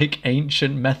of like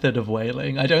ancient method of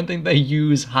whaling. I don't think they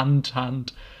use hand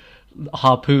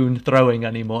harpoon throwing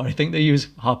anymore. I think they use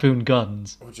harpoon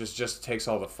guns. Which just takes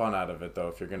all the fun out of it, though.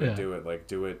 If you're gonna do it, like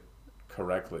do it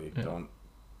correctly. Yeah.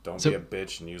 Don't be a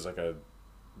bitch and use like a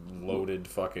loaded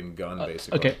fucking gun,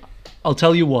 basically. Okay, I'll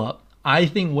tell you what. I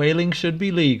think whaling should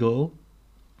be legal.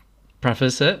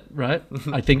 Preface it, right?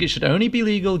 I think it should only be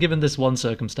legal given this one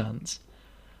circumstance.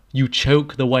 You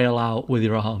choke the whale out with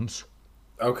your arms.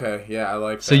 Okay, yeah, I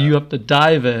like that. So you have to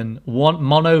dive in,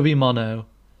 mono v mono,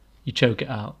 you choke it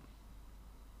out.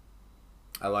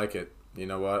 I like it. You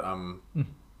know what?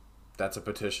 That's a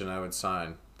petition I would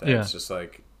sign. That's just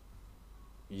like,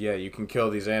 yeah, you can kill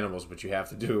these animals, but you have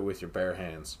to do it with your bare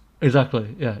hands.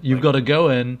 Exactly, yeah. You've got to go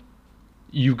in,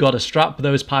 you've got to strap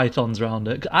those pythons around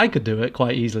it. I could do it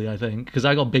quite easily, I think, because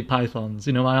I got big pythons.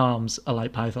 You know, my arms are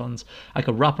like pythons. I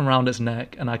could wrap them around its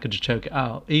neck and I could just choke it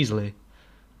out easily.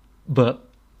 But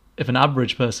if an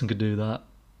average person could do that,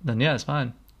 then yeah, it's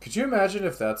fine. Could you imagine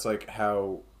if that's like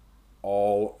how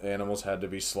all animals had to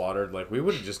be slaughtered? Like, we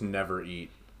would just never eat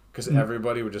because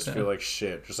everybody would just feel like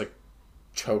shit, just like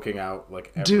choking out like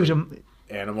every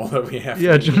animal that we have.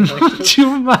 Yeah, do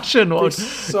you imagine what?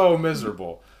 So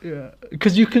miserable. Yeah,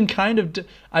 because you can kind of.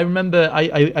 I remember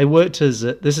I worked as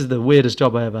this is the weirdest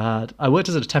job I ever had. I worked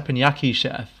as a teppanyaki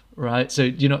chef, right? So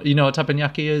you know what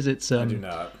teppanyaki is? It's I do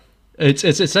not. It's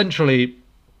essentially,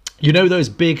 you know, those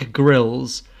big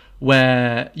grills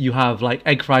where you have like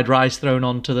egg fried rice thrown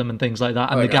onto them and things like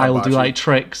that, and like the guy will do like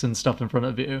tricks and stuff in front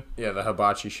of you. Yeah, the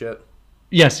hibachi shit.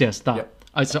 Yes, that. Yep.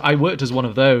 So I worked as one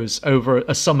of those over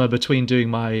a summer between doing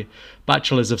my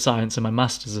Bachelor's of Science and my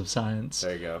Master's of Science.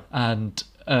 There you go. And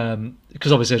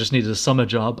because obviously I just needed a summer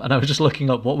job, and I was just looking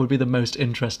up what would be the most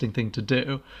interesting thing to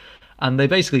do. And they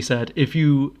basically said, if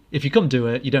you come do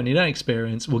it, you don't need any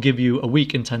experience. We'll give you a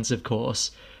week intensive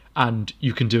course, and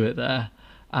you can do it there.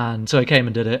 And so I came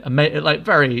and did it, and made it like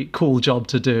very cool job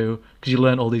to do because you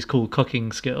learn all these cool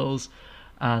cooking skills.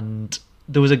 And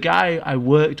there was a guy I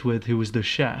worked with who was the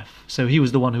chef, so he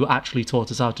was the one who actually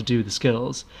taught us how to do the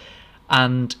skills.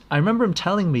 And I remember him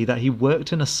telling me that he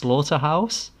worked in a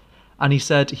slaughterhouse, and he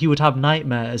said he would have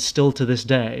nightmares still to this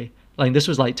day. Like, this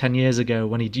was like 10 years ago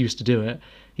when he used to do it.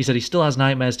 He said he still has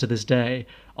nightmares to this day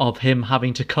of him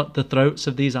having to cut the throats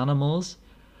of these animals.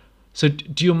 So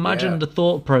do you imagine the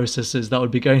thought processes that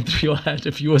would be going through your head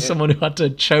if you were someone who had to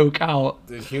choke out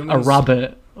a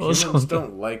rabbit or something? Humans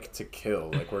don't like to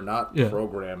kill. Like, we're not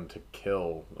programmed to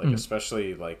kill, like,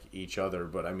 especially, like, each other.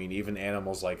 But, I mean, even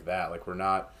animals like that, like, we're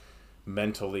not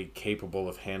mentally capable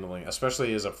of handling,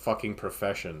 especially as a fucking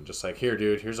profession. Just like, here,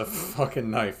 dude, here's a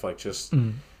fucking knife. Like, just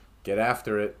get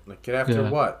after it. Like, get after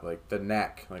what? Like, the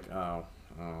neck. Like, oh.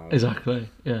 Exactly.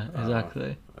 Yeah,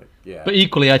 exactly. Like, yeah. But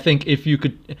equally, I think if you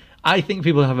could... I think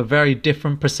people have a very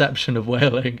different perception of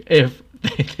whaling if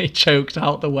they choked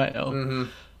out the whale. Mm-hmm.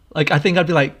 Like, I think I'd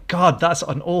be like, God, that's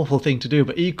an awful thing to do.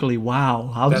 But equally,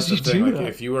 wow, how did you do that? Like,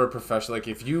 if you were a professional, like,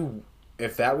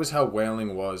 if that was how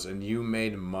whaling was and you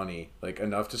made money, like,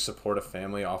 enough to support a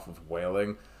family off of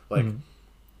whaling, like,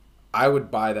 I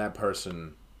would buy that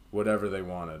person whatever they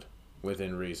wanted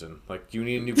within reason. Like, you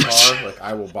need a new car? Like,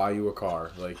 I will buy you a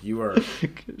car. Like, you are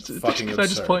fucking absurd. Can I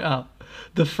just point out,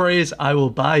 the phrase, I will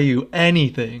buy you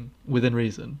anything within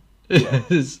reason,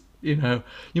 is, you know,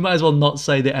 you might as well not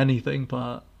say the anything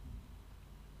part.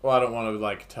 Well, I don't want to,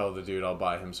 like, tell the dude I'll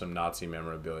buy him some Nazi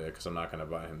memorabilia because I'm not going to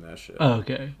buy him that shit. Oh,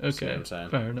 okay. See what I'm saying?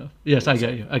 Fair enough. Yes, I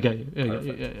get you.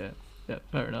 Yeah,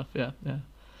 fair enough. Yeah.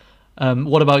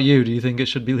 What about you? Do you think it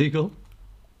should be legal?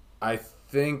 I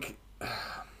think...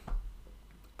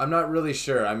 I'm not really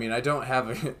sure. I mean, I don't have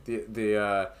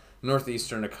the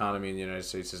northeastern economy in the United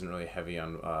States isn't really heavily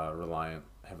reliant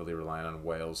on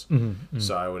whales.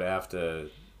 So I would have to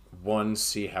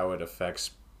see how it affects,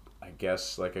 I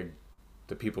guess, like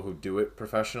the people who do it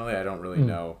professionally. I don't really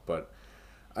know, but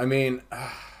I mean,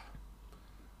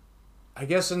 I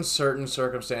guess in certain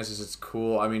circumstances it's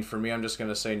cool. I mean, for me, I'm just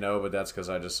gonna say no, but that's because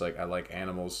I like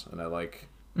animals and I like.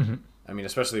 I mean,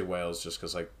 especially whales, just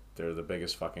because like. They're the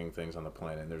biggest fucking things on the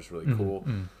planet, and they're just really cool.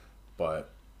 But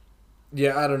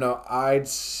yeah, I don't know. I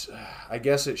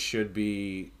guess it should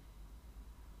be.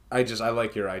 I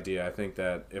like your idea. I think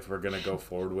that if we're gonna go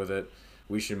forward with it,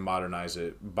 we should modernize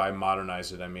it. By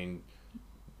modernize it, I mean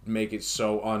make it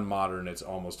so unmodern it's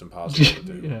almost impossible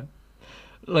to do. Yeah.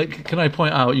 Like, can I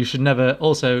point out? You should never.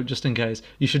 Also, just in case,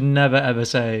 you should never ever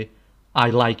say, I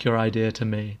like your idea to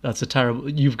me. That's a terrible...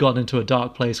 You've gone into a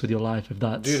dark place with your life if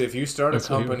that's... Dude, if you start a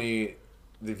company...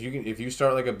 If you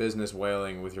start like a business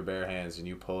whaling with your bare hands and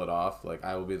you pull it off, like,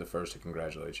 I will be the first to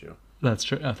congratulate you. That's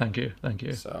true. Oh, thank you.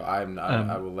 So I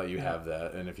will let you have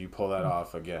that. And if you pull that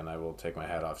off, again, I will take my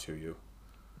hat off to you.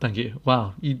 Thank you.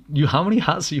 Wow. You how many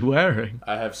hats are you wearing?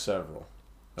 I have several.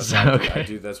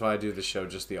 That's why I do the show,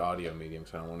 just the audio medium,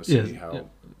 because I don't want to see how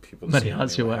people many see how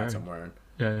hats many you're hats I'm wearing.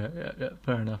 Yeah.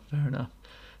 Fair enough.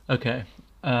 Okay.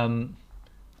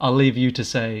 I'll leave you to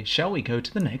say, shall we go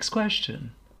to the next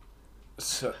question?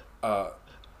 So,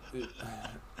 you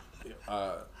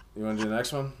want to do the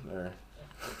next one? Or?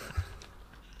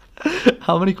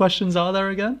 How many questions are there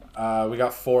again? We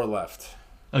got 4 left.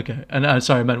 Okay. And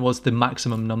sorry, I meant what's the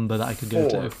maximum number that I could go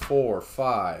to? 4,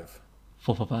 5.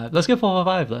 4 for 5. Let's go 4 for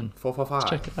 5 then. 4 for 5. Let's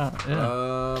check it out.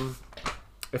 Yeah.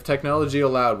 If technology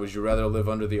allowed, would you rather live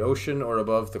under the ocean or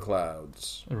above the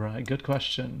clouds? Right, good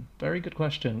question. Very good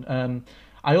question.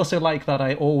 I also like that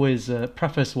I always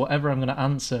preface whatever I'm going to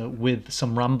answer with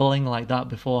some rambling like that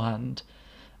beforehand,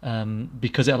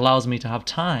 because it allows me to have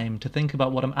time to think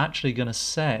about what I'm actually going to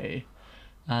say.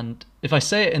 And if I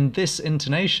say it in this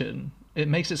intonation, it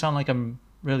makes it sound like I'm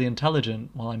really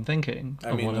intelligent while I'm thinking.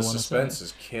 I mean, the suspense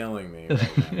is killing me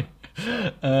right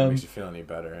now. So it makes you feel any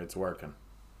better. It's working.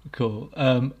 Cool.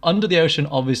 Under the ocean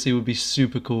obviously would be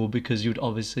super cool because you'd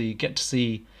obviously get to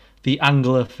see the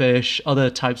anglerfish,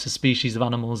 other types of species of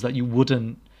animals that you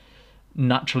wouldn't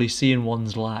naturally see in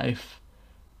one's life.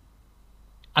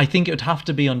 I think it would have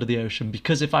to be under the ocean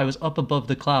because if I was up above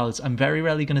the clouds, I'm very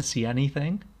rarely going to see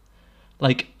anything.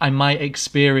 Like, I might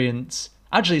experience...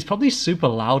 Actually, it's probably super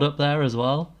loud up there as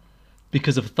well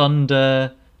because of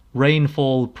thunder.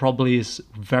 Rainfall probably is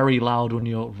very loud when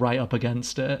you're right up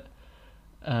against it.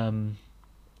 I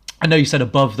know you said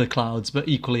above the clouds, but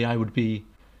equally I would be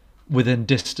within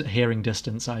hearing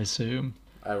distance, I assume.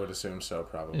 I would assume so,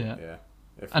 probably, yeah.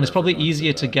 And it's probably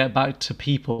easier to get back to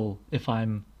people if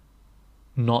I'm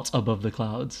not above the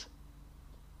clouds.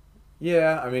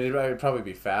 Yeah, I mean, it would probably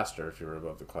be faster if you were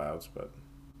above the clouds, but...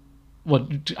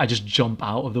 What, I just jump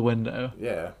out of the window?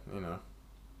 Yeah, you know.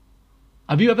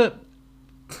 Have you ever?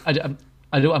 I'm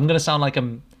going to sound like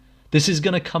I'm. This is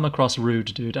going to come across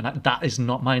rude, dude, and that is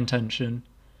not my intention.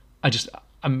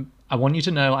 I want you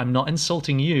to know I'm not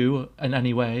insulting you in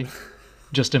any way.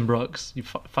 Justin Brooks, you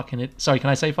fucking Sorry, can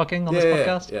I say fucking on this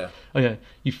podcast? Yeah. Oh yeah,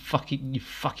 you fucking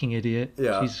idiot.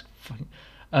 Yeah. She's fucking.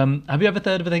 Have you ever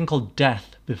heard of a thing called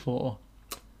death before?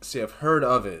 See, I've heard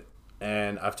of it,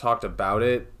 and I've talked about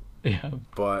it. Yeah.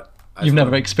 But you've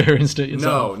never experienced it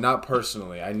yourself. No, not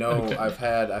personally. I know Okay. I've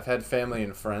had family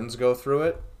and friends go through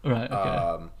it. Right. Okay.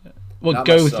 Not Well,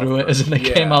 go myself, through it as in they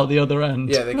yeah. came out the other end.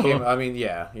 Yeah, they came. I mean,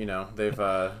 yeah, you know,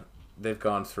 they've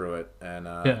gone through it, and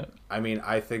Yeah. I mean,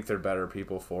 I think they're better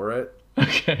people for it.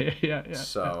 Okay. Yeah.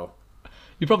 So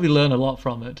you probably learn a lot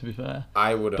from it. To be fair.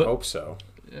 I would hope so.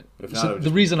 If not, So it would the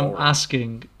just reason be I'm boring.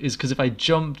 asking is because if I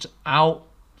jumped out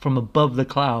from above the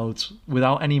clouds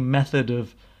without any method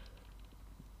of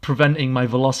preventing my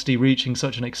velocity reaching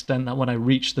such an extent that when I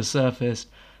reached the surface,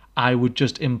 I would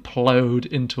just implode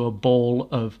into a ball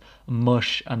of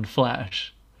mush and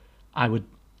flesh, I would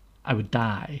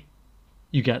die.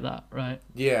 You get that, right?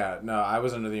 Yeah, no, I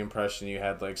was under the impression you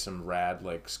had like some rad,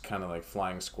 like kind of like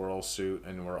flying squirrel suit,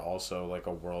 and were also like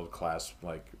a world class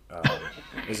like,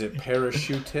 is it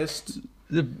parachutist?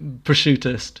 The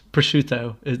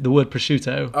prosciutto. The word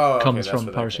prosciutto Oh, okay, comes that's from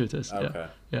where that came- parachutist. Okay.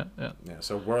 Yeah. Yeah,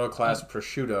 so world class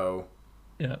prosciutto.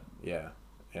 Yeah. Yeah.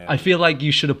 And, I feel like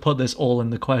you should have put this all in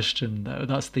the question, though.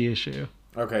 That's the issue.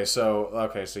 Okay, so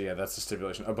yeah, that's the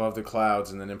stipulation. Above the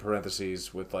clouds, and then in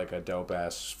parentheses with like a dope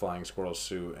ass flying squirrel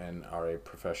suit, and are a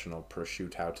professional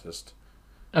prosciutist.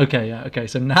 Okay, yeah, okay.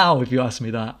 So now, if you ask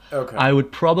me that, Okay. I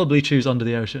would probably choose Under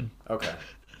the Ocean. Okay,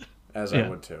 as Yeah. I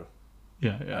would too.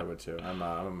 Yeah, I yeah, would too.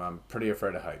 I'm pretty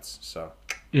afraid of heights, so.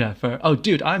 yeah. Fair. Oh,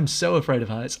 dude, I'm so afraid of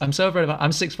heights. I'm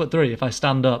 6'3". If I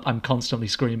stand up, I'm constantly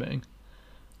screaming.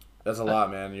 That's a lot,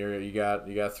 man. You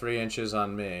got 3 inches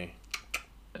on me.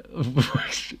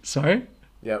 Sorry?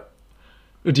 Yep.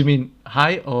 Do you mean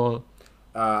height or?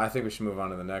 I think we should move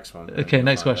on to the next one. Okay, and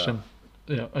next find question. out.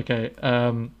 Yeah. Okay.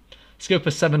 Let's go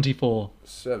for 74.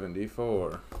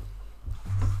 74.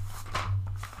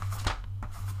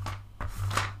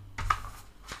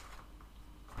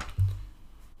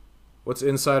 What's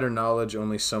insider knowledge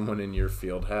only someone in your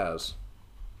field has?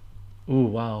 Ooh,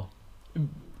 wow.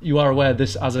 You are aware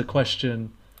this as a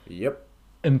question Yep.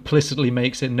 implicitly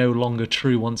makes it no longer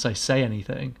true once I say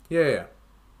anything. Yeah.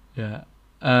 Yeah.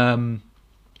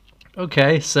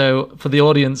 Okay, so for the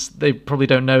audience, they probably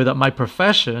don't know that my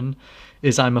profession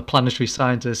is I'm a planetary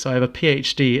scientist. So I have a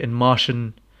PhD in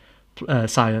Martian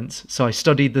science. So I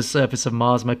studied the surface of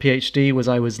Mars. My PhD was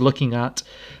I was looking at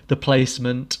the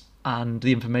placement and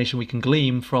the information we can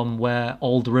glean from where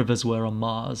old rivers were on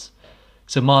Mars.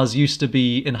 So Mars used to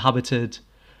be inhabited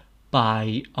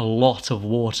by a lot of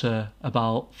water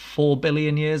about 4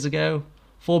 billion years ago.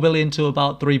 4 billion to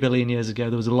about 3 billion years ago,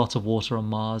 there was a lot of water on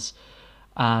Mars.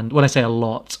 And when I say a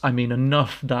lot, I mean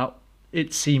enough that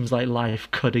it seems like life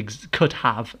could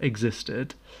have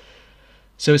existed.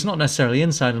 So it's not necessarily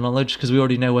insider knowledge because we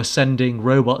already know we're sending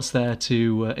robots there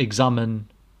to examine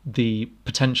the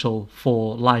potential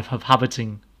for life of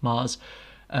habiting Mars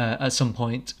at some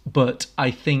point. But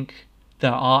I think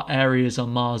there are areas on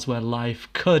Mars where life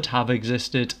could have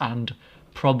existed and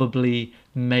probably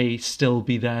may still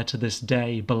be there to this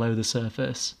day below the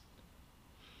surface.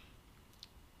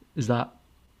 Is that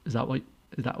what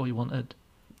you wanted?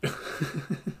 Is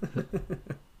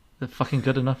that fucking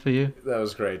good enough for you? That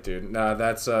was great, dude. Nah,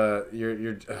 that's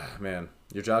man,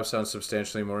 your job sounds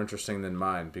substantially more interesting than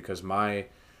mine because my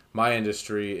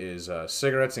industry is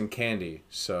cigarettes and candy.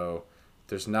 So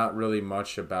there's not really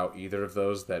much about either of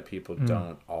those that people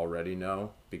don't already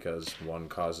know because one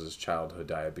causes childhood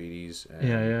diabetes and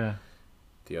Yeah.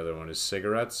 the other one is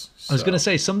cigarettes. I was So- going to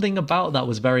say something about that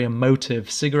was very emotive.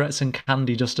 Cigarettes and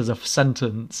candy, just as a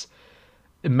sentence,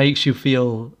 it makes you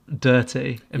feel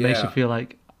dirty. It makes you Yeah. feel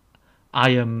like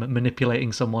I am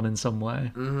manipulating someone in some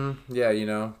way. Yeah, you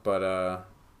know, but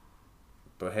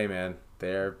hey, man,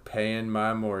 they're paying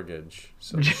my mortgage.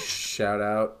 So shout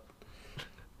out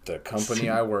the company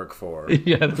I work for.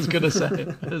 Yeah, I was going to say.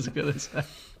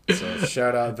 So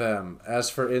shout out them. As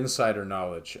for insider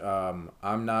knowledge,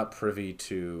 I'm not privy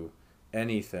to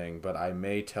anything, but I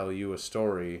may tell you a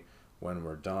story when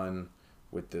we're done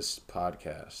with this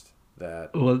podcast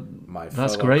that Well, my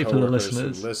that's fellow great for the coworkers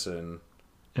listeners. who listen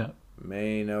Yeah.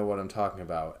 may know what I'm talking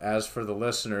about. As for the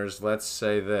listeners, let's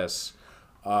say this.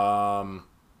 Let's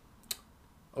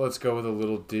go with a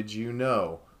little did you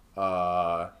know?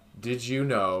 Did you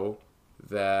know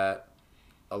that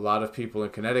a lot of people in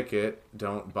Connecticut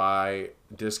don't buy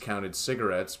discounted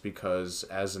cigarettes because,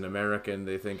 as an American,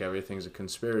 they think everything's a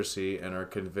conspiracy and are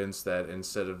convinced that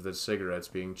instead of the cigarettes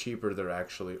being cheaper, they're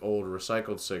actually old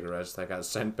recycled cigarettes that got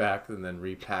sent back and then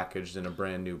repackaged in a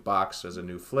brand new box as a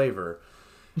new flavor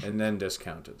and then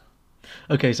discounted.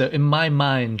 Okay, so in my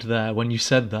mind there, when you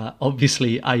said that,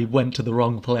 obviously I went to the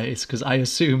wrong place because I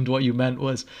assumed what you meant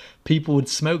was people would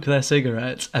smoke their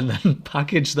cigarettes and then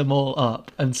package them all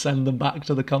up and send them back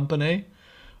to the company.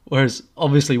 Whereas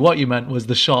obviously what you meant was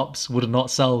the shops would not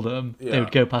sell them. Yeah. They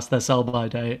would go past their sell-by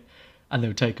date and they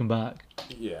would take them back.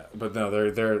 Yeah, but no,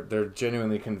 they're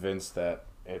genuinely convinced that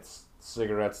it's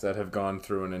cigarettes that have gone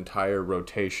through an entire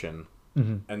rotation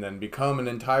and then become an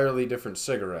entirely different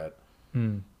cigarette.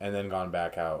 And then gone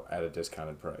back out at a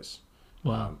discounted price.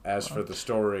 Wow. As for the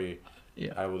story,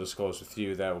 Yeah. I will disclose with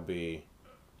you, that will be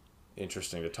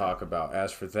interesting to talk about.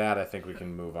 As for that, I think we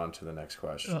can move on to the next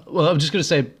question. Well, I'm just going to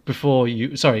say before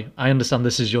you... Sorry, I understand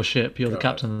this is your ship. You're the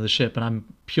captain of the ship, and I'm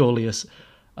purely a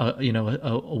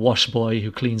wash boy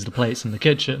who cleans the plates in the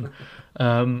kitchen.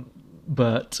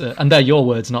 But and they're your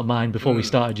words, not mine. Before we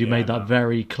started, you made that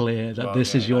very clear that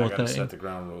this is your I gotta thing. set the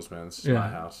ground rules, man. This is my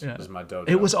house. Yeah. This is my dojo.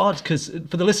 It was odd because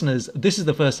for the listeners, this is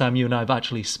the first time you and I have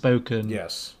actually spoken.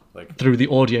 Yes, like through the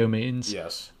audio means.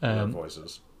 yes, our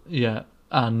voices. Yeah,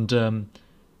 and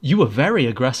you were very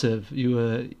aggressive.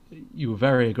 You were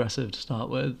very aggressive to start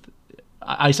with.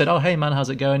 I said, "Oh, hey man, how's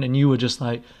it going?" And you were just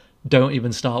like, "Don't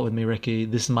even start with me, Ricky.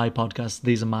 This is my podcast.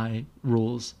 These are my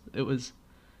rules." It was.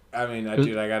 I mean,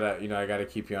 dude, I gotta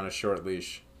keep you on a short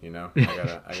leash. You know,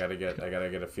 I gotta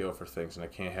get a feel for things, and I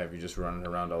can't have you just running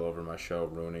around all over my show,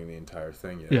 ruining the entire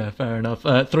thing. Yeah, fair enough.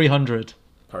 300.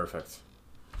 Perfect.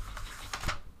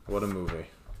 What a movie.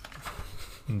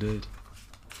 Indeed.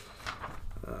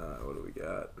 What do we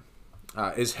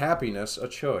got? Is happiness a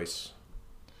choice?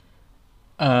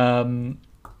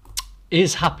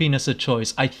 Is happiness a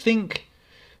choice? I think,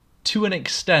 to an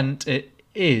extent, it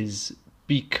is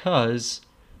because.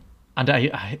 And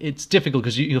it's difficult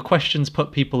because your questions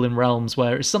put people in realms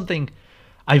where it's something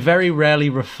I very rarely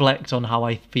reflect on how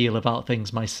I feel about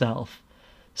things myself.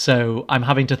 So I'm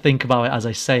having to think about it as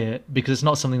I say it because it's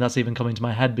not something that's even come into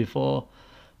my head before,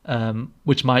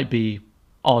 which might be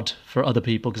odd for other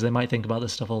people because they might think about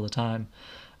this stuff all the time.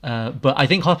 But I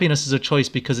think happiness is a choice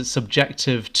because it's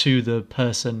subjective to the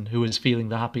person who is feeling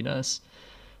the happiness.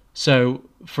 So,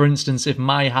 for instance, if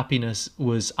my happiness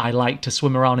was I like to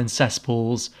swim around in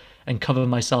cesspools and cover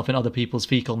myself in other people's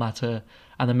fecal matter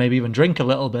and then maybe even drink a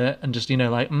little bit and just,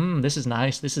 like, this is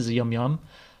nice, this is a yum yum.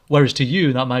 Whereas to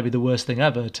you, that might be the worst thing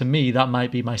ever. To me, that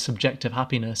might be my subjective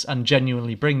happiness and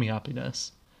genuinely bring me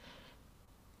happiness.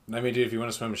 I mean, dude, if you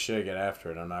want to swim a shit, get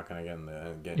after it. I'm not going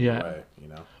to get in your way,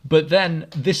 But then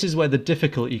this is where the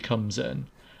difficulty comes in.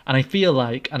 And I feel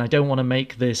like, and I don't want to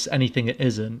make this anything it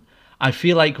isn't, I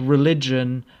feel like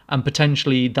religion and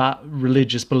potentially that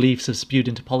religious beliefs have spewed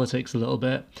into politics a little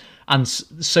bit, and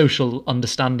social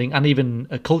understanding and even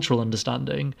a cultural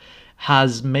understanding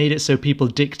has made it so people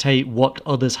dictate what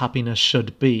others' happiness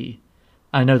should be.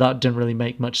 I know that didn't really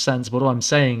make much sense, but what I'm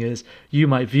saying is you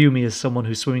might view me as someone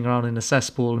who's swimming around in a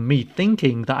cesspool and me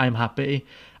thinking that I'm happy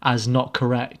as not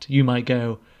correct. You might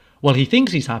go, well, he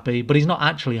thinks he's happy, but he's not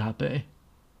actually happy.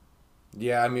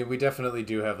 Yeah, I mean, we definitely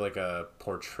do have like a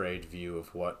portrayed view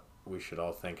of what we should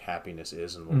all think happiness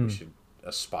is and what we should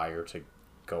aspire to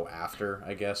go after,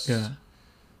 I guess. Yeah.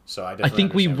 So I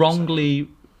think we wrongly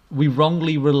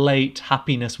relate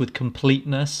happiness with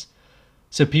completeness.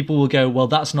 So people will go, well,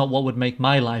 that's not what would make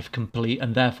my life complete,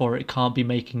 and therefore it can't be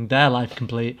making their life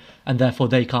complete, and therefore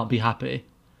they can't be happy.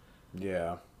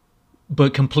 Yeah.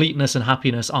 But completeness and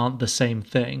happiness aren't the same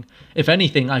thing. If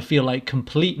anything, I feel like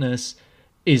completeness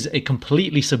is a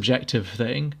completely subjective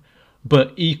thing,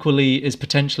 but equally is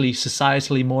potentially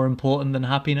societally more important than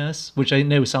happiness, which I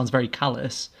know sounds very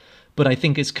callous, but I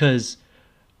think it's because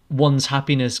one's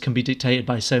happiness can be dictated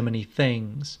by so many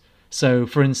things. So,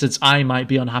 for instance, I might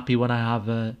be unhappy when I have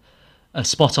a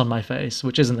spot on my face,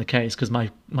 which isn't the case because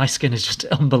my skin is just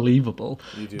unbelievable.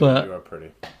 You do, but you are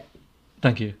pretty.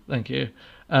 Thank you.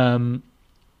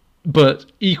 But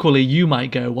equally, you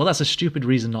might go, well, that's a stupid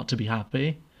reason not to be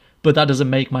happy. But that doesn't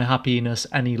make my happiness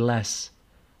any less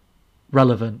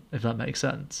relevant, if that makes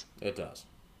sense. It does.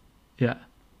 Yeah.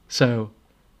 So,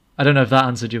 I don't know if that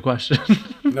answered your question.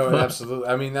 No, absolutely.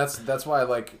 I mean, that's why I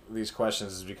like these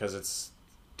questions, is because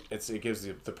it gives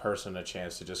the person a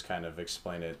chance to just kind of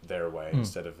explain it their way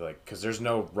instead of like, because there's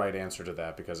no right answer to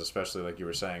that, because especially like you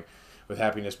were saying, with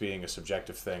happiness being a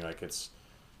subjective thing, like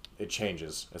it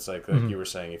changes. It's like you were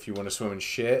saying, if you want to swim in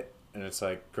shit, and it's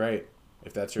like, great.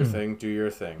 If that's your thing, do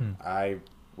your thing. I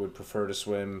would prefer to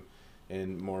swim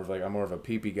in more of like I'm more of a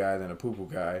pee pee guy than a poo poo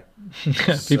guy.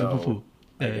 Poo-poo.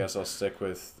 I guess I'll stick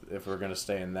with if we're gonna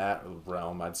stay in that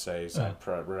realm. I'd say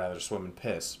I'd rather swim and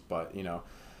piss. But you know,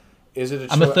 is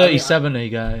it? I'm a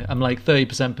 30-70 guy. I'm like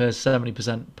 30% piss,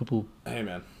 70% poo-poo. Hey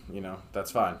man, you know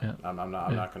that's fine. Yeah. I'm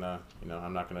not gonna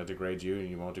I'm not gonna degrade you, and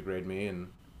you won't degrade me, and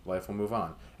life will move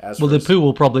on. Well, the poo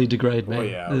will probably degrade me. Well,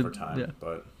 yeah, over time,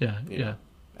 but you know,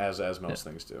 as most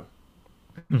things do.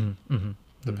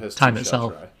 The piss time too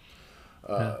itself.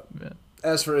 Shall dry.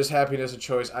 As for his happiness of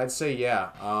choice, I'd say yeah.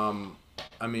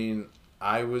 I mean,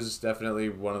 I was definitely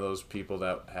one of those people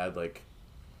that had like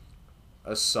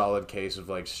a solid case of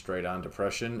like straight on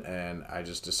depression, and I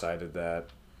just decided that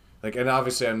like, and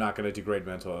obviously I'm not going to degrade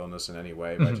mental illness in any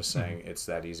way by just saying it's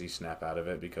that easy, snap out of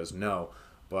it, because no.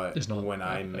 But when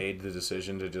I made the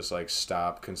decision to just like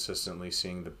stop consistently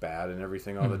seeing the bad and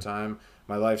everything all the time,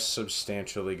 my life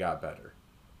substantially got better.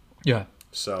 Yeah.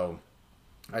 So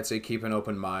I'd say keep an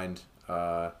open mind.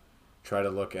 Try to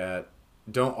look at,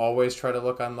 don't always try to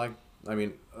look on like, I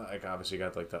mean, like obviously you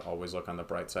got like the always look on the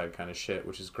bright side kind of shit,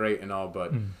 which is great and all,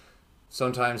 but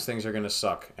sometimes things are going to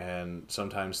suck, and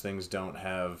sometimes things don't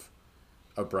have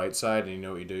a bright side, and you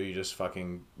know what you do? You just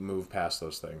fucking move past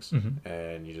those things,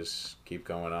 and you just keep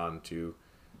going on to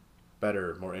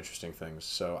better, more interesting things.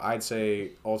 So I'd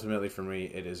say ultimately for me,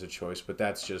 it is a choice, but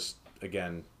that's just,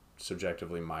 again,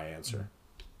 subjectively my answer.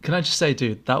 Can I just say,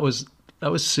 dude, that was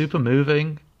super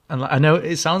moving. And I know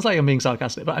it sounds like I'm being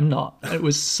sarcastic, but I'm not. It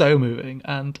was so moving.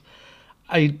 And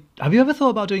have you ever thought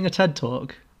about doing a TED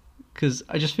Talk? Because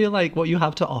I just feel like what you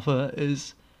have to offer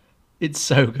it's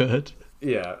so good.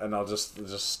 Yeah, and I'll just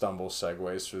stumble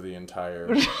segues through the entire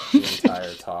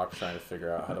talk, trying to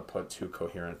figure out how to put two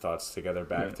coherent thoughts together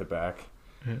back to back.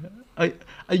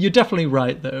 You're definitely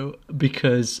right, though,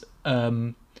 because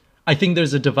I think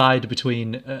there's a divide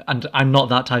between, and I'm not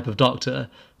that type of doctor,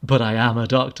 but I am a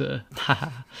doctor.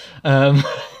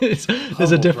 There's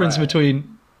a difference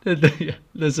between. There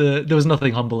was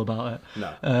nothing humble about it.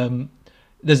 No.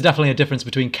 There's definitely a difference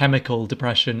between chemical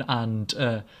depression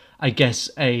and, I guess,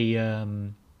 a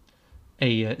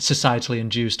societally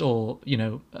induced, or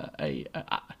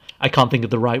I can't think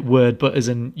of the right word, but as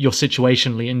in your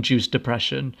situationally induced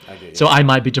depression. So I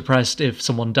might be depressed if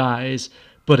someone dies,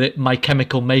 but my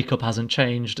chemical makeup hasn't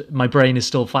changed. My brain is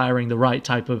still firing the right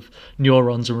type of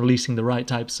neurons and releasing the right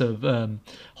types of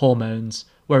hormones.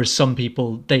 Whereas some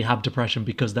people, they have depression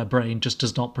because their brain just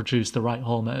does not produce the right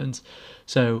hormones.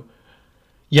 So,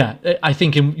 yeah, I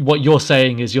think in what you're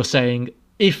saying is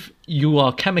if you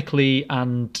are chemically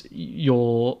and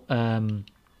your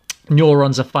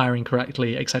neurons are firing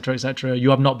correctly, etc., you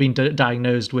have not been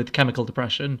diagnosed with chemical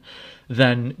depression,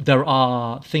 then there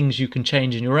are things you can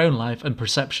change in your own life and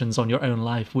perceptions on your own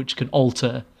life which can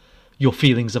alter your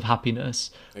feelings of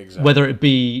happiness. Exactly. Whether it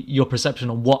be your perception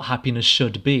on what happiness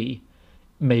should be,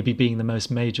 maybe being the most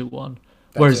major one.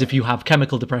 Whereas if you have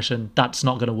chemical depression, that's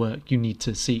not going to work. You need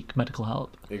to seek medical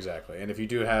help. Exactly. And if you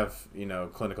do have,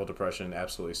 clinical depression,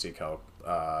 absolutely seek help.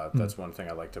 That's one thing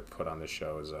I like to put on this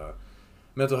show is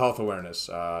mental health awareness.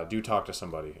 Do talk to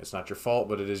somebody. It's not your fault,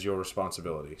 but it is your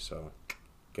responsibility. So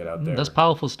get out there. That's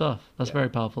powerful stuff. That's very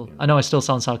powerful. I know I still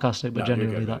sound sarcastic, but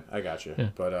genuinely that. I got you. Yeah.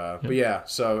 But yeah,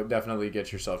 so definitely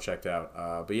get yourself checked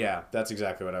out. But yeah, that's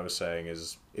exactly what I was saying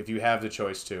is if you have the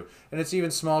choice to, and it's even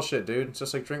small shit, dude. It's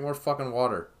just like drink more fucking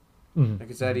water. Like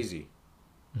it's that easy.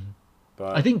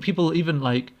 But I think people even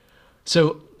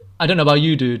so I don't know about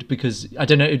you, dude, because I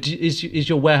don't know, is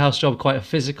your warehouse job quite a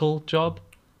physical job?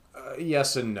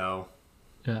 Yes and no.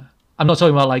 Yeah. I'm not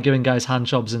talking about giving guys hand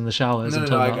jobs in the showers.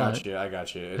 No, I got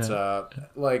you. It's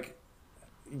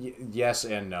yes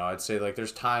and no. I'd say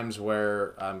there's times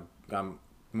where I'm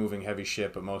moving heavy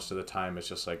shit, but most of the time it's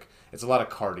just it's a lot of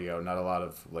cardio, not a lot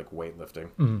of weightlifting.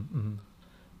 Mm-hmm.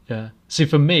 Yeah. See,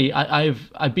 for me,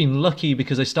 I've been lucky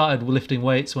because I started lifting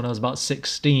weights when I was about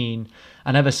 16,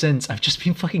 and ever since I've just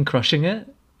been fucking crushing it.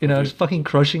 Just fucking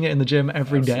crushing it in the gym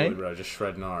every day. Bro, just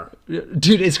shredding R.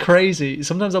 Dude, it's crazy.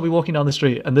 Sometimes I'll be walking down the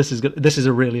street, and this is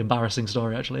a really embarrassing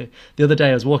story, actually. The other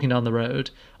day, I was walking down the road,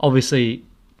 obviously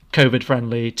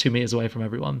COVID-friendly, 2 meters away from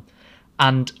everyone.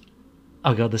 And,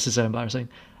 oh God, this is so embarrassing.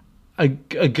 A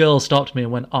girl stopped me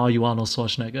and went, "Are you Arnold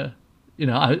Schwarzenegger?"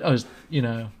 I was,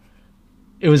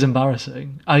 it was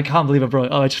embarrassing. I can't believe I brought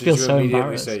it. Oh, I just feel so embarrassed. Did you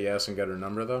immediately say yes and get her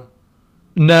number, though?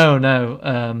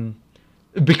 No.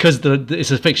 Because it's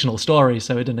a fictional story,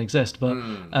 so it didn't exist. But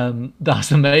that's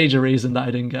the major reason that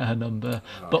I didn't get her number.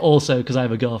 Oh. But also because I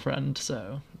have a girlfriend,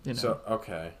 so So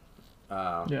okay, yeah.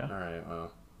 All right.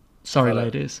 Well, sorry,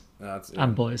 ladies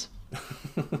and boys,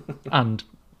 and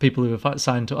people who are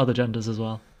signed to other genders as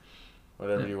well.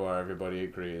 Whatever you are, everybody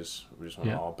agrees. We just want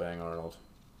to all bang Arnold.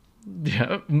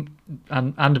 Yeah,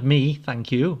 and me,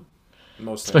 thank you.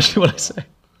 Mostly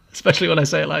Especially when I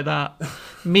say it like that.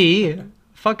 Me,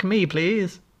 fuck me,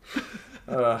 please.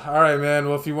 All right, man.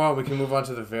 Well, if you want, we can move on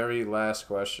to the very last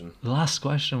question. Last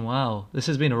question. Wow, this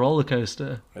has been a roller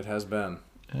coaster. It has been.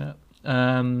 Yeah.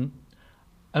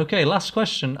 Okay, last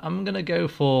question. I'm gonna go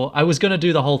for. I was gonna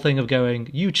do the whole thing of going,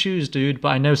 you choose, dude, but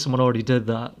I know someone already did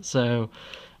that, so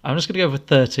I'm just gonna go for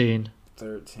 13.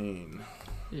 13.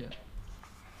 Yeah.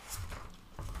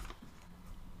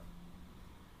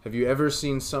 Have you ever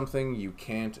seen something you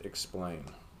can't explain?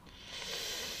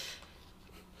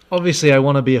 Obviously, I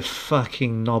want to be a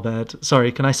fucking knobhead.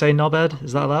 Sorry, can I say knobhead?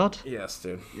 Is that allowed? Yes,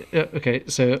 dude. Yeah, okay,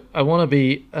 so I want to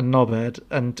be a knobhead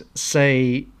and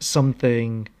say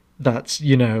something that's,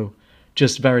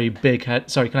 just very big head.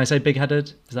 Sorry, can I say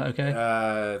big-headed? Is that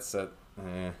okay? It's a...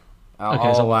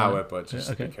 I'll allow it, but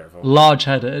just be careful.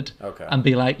 Large-headed. Okay. And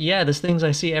be like, yeah, there's things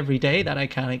I see every day that I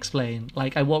can't explain.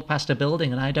 Like, I walk past a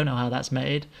building and I don't know how that's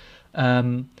made.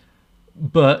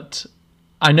 But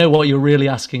I know what you're really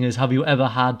asking is, have you ever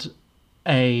had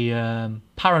a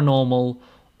paranormal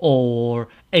or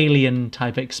alien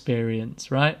type experience,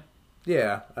 right?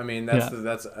 Yeah, I mean,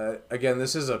 that's again,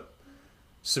 this is a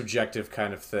subjective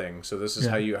kind of thing. So this is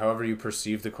however you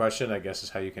perceive the question, I guess,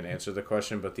 is how you can answer the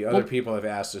question. But the other people have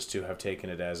asked us to have taken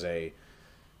it as a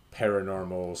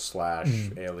paranormal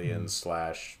 / alien /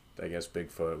 I guess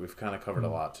Bigfoot. We've kind of covered a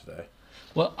lot today.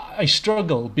 Well, I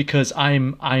struggle because I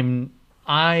am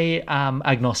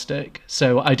agnostic,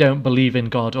 so I don't believe in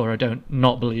God or I don't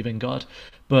not believe in God.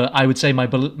 But I would say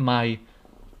my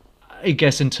I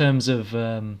guess in terms of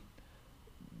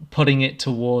putting it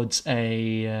towards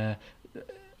a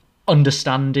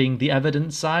understanding the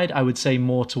evidence side, I would say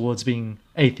more towards being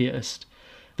atheist.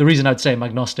 The reason I'd say I'm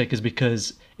agnostic is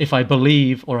because if I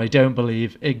believe or I don't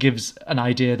believe, it gives an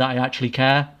idea that I actually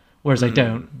care, whereas I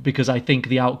don't, because I think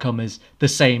the outcome is the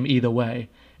same either way.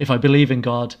 If I believe in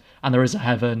God and there is a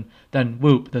heaven, then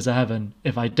whoop, there's a heaven.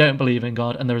 If I don't believe in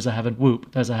God and there is a heaven,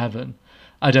 whoop, there's a heaven.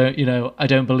 I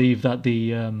don't believe that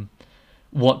the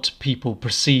what people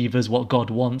perceive as what God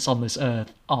wants on this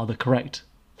earth are the correct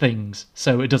things,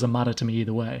 so it doesn't matter to me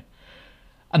either way.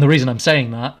 And the reason I'm saying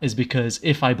that is because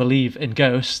if I believe in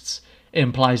ghosts, it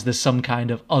implies there's some kind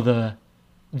of other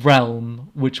realm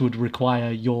which would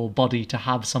require your body to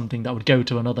have something that would go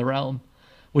to another realm,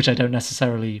 which I don't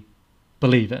necessarily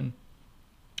believe in.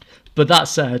 But that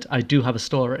said, I do have a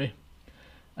story.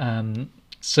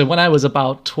 So when I was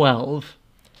about 12,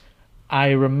 I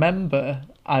remember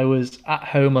I was at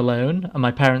home alone and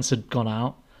my parents had gone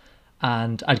out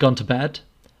and I'd gone to bed.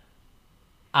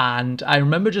 And I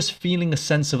remember just feeling a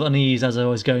sense of unease as I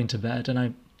was going to bed.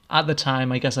 And at the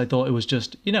time, I guess I thought it was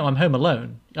just, I'm home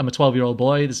alone. I'm a 12-year-old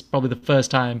boy. This is probably the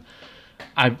first time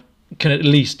I can at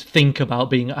least think about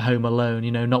being at home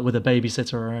alone, not with a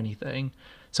babysitter or anything.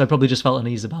 So I probably just felt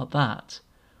unease about that.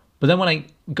 But then when I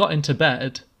got into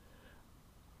bed,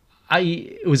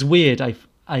 it was weird.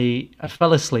 I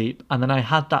fell asleep and then I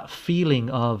had that feeling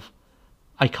of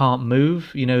I can't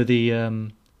move,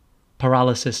 the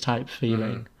paralysis type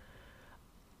feeling.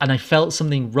 And I felt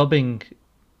something rubbing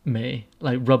me,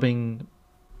 like rubbing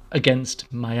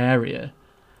against my area.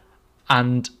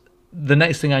 And the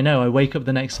next thing I know, I wake up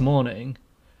the next morning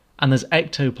and there's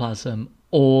ectoplasm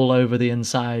all over the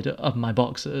inside of my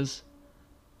boxers.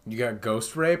 You got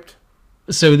ghost raped?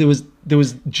 So there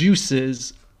was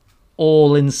juices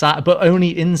all inside, but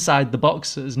only inside the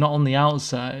boxers, not on the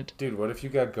outside. Dude, what if you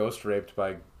got ghost raped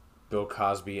by Bill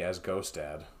Cosby as Ghost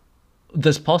Dad?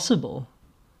 That's possible.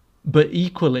 But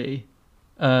equally,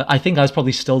 I think I was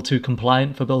probably still too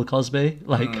compliant for Bill Cosby.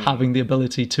 Like, having the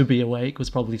ability to be awake was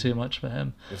probably too much for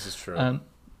him. This is true.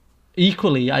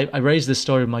 Equally, I raised this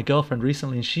story with my girlfriend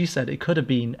recently, and she said it could have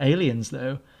been aliens,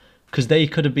 though. Because they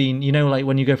could have been, like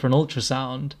when you go for an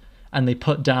ultrasound, and they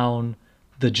put down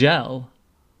the gel,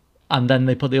 and then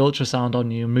they put the ultrasound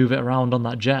on you and move it around on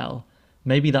that gel.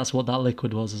 Maybe that's what that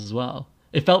liquid was as well.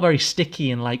 It felt very sticky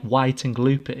and like white and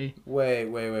gloopy.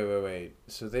 Wait.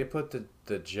 So they put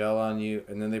the gel on you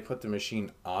and then they put the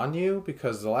machine on you?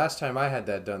 Because the last time I had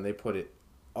that done, they put it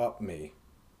up me.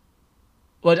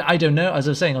 Well, I don't know. As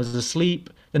I was saying, I was asleep.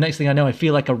 The next thing I know, I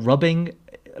feel like a rubbing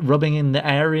in the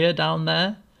area down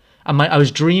there. And I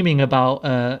was dreaming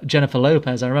about Jennifer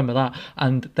Lopez. I remember that.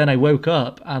 And then I woke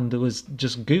up and it was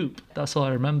just goop. That's all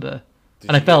I remember.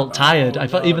 I felt tired. I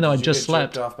felt, even though I just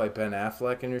slept. Did you get jerked off by Ben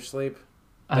Affleck in your sleep?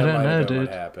 I don't know, dude.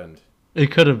 What happened.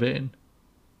 It could have been.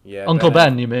 Yeah, Uncle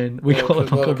Ben, you mean? We call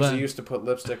him Uncle because Ben. he used to put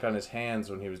lipstick on his hands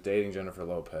when he was dating Jennifer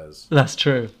Lopez. That's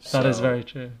true. That is So- very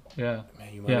true. Yeah.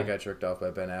 Man, you might have got jerked off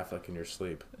by Ben Affleck in your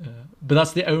sleep. But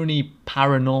that's the only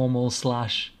paranormal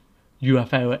slash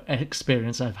UFO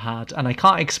experience I've had, and I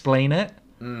can't explain it,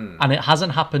 and it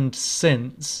hasn't happened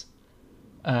since,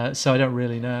 so I don't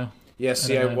really know. Yeah,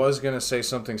 see, I don't know. was going to say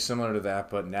something similar to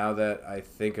that, but now that I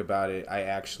think about it, I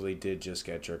actually did just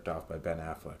get jerked off by Ben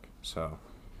Affleck. So,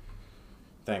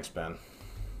 thanks, Ben.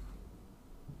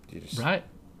 Right.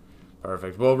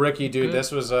 Perfect. Well, Ricky, dude, Good.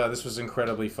 this was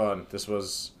incredibly fun. This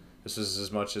was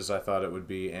as much as I thought it would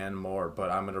be and more,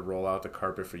 but I'm going to roll out the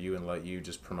carpet for you and let you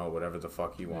just promote whatever the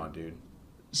fuck you want, dude.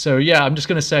 So yeah, I'm just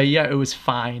gonna say it was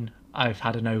fine. I've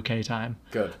had an okay time.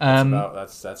 Good.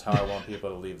 That's how I want people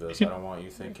to leave this. I don't want you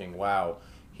thinking, "Wow,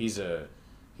 he's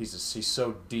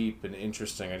so deep and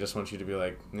interesting." I just want you to be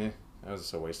like, "That was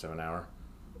just a waste of an hour."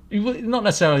 Not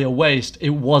necessarily a waste.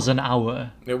 It was an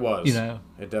hour. It was. You know.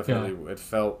 It definitely it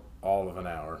felt all of an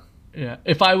hour. Yeah.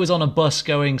 If I was on a bus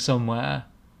going somewhere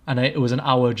and it was an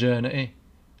hour journey,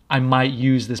 I might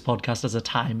use this podcast as a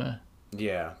timer.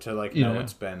 Yeah, to know know.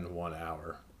 it's been 1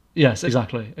 hour. Yes,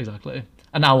 exactly.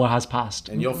 An hour has passed.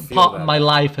 And you'll feel Part that. of my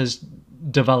life has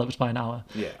developed by an hour.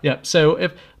 Yeah. Yeah. So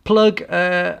if plug,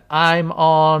 I'm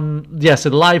on so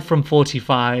live from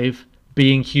 45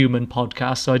 Being Human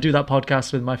podcast. So I do that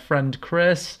podcast with my friend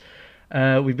Chris.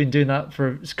 We've been doing that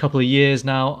for a couple of years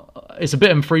now. It's a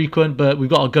bit infrequent, but we've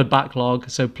got a good backlog.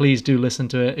 So please do listen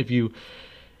to it.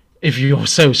 If you're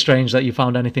so strange that you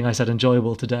found anything I said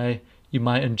enjoyable today, you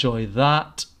might enjoy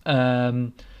that.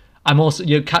 I'm also,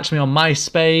 you catch me on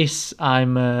MySpace.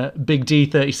 I'm Big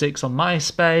D36 on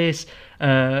MySpace.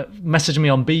 Message me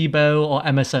on Bebo or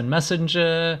MSN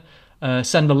Messenger.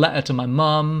 Send a letter to my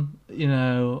mum.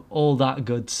 All that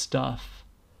good stuff.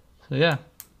 So yeah.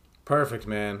 Perfect,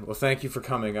 man. Well, thank you for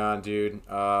coming on, dude.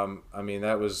 I mean,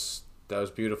 that was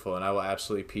beautiful, and I will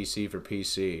absolutely PC for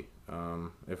PC.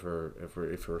 If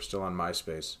we're still on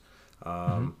MySpace.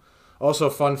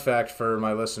 Also, fun fact for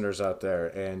my listeners out there,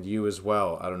 and you as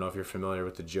well. I don't know if you're familiar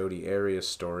with the Jodi Arias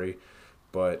story,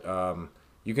 but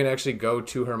you can actually go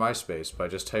to her MySpace by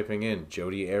just typing in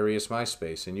Jodi Arias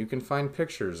MySpace, and you can find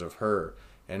pictures of her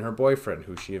and her boyfriend,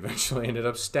 who she eventually ended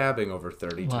up stabbing over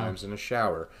 30 times in a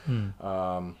shower.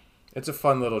 It's a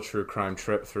fun little true crime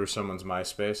trip through someone's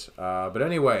MySpace. But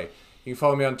anyway, you can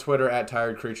follow me on Twitter at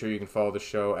Tired Creature. You can follow the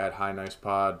show at High Nice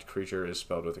Pod. Creature is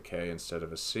spelled with a K instead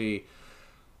of a C.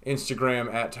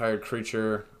 Instagram at Tired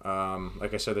Creature.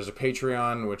 Like I said, there's a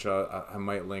Patreon, which I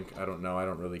might link. I don't know. I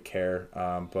don't really care.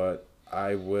 But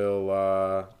I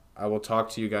will talk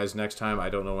to you guys next time. I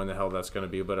don't know when the hell that's going to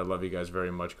be, but I love you guys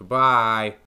very much. Goodbye.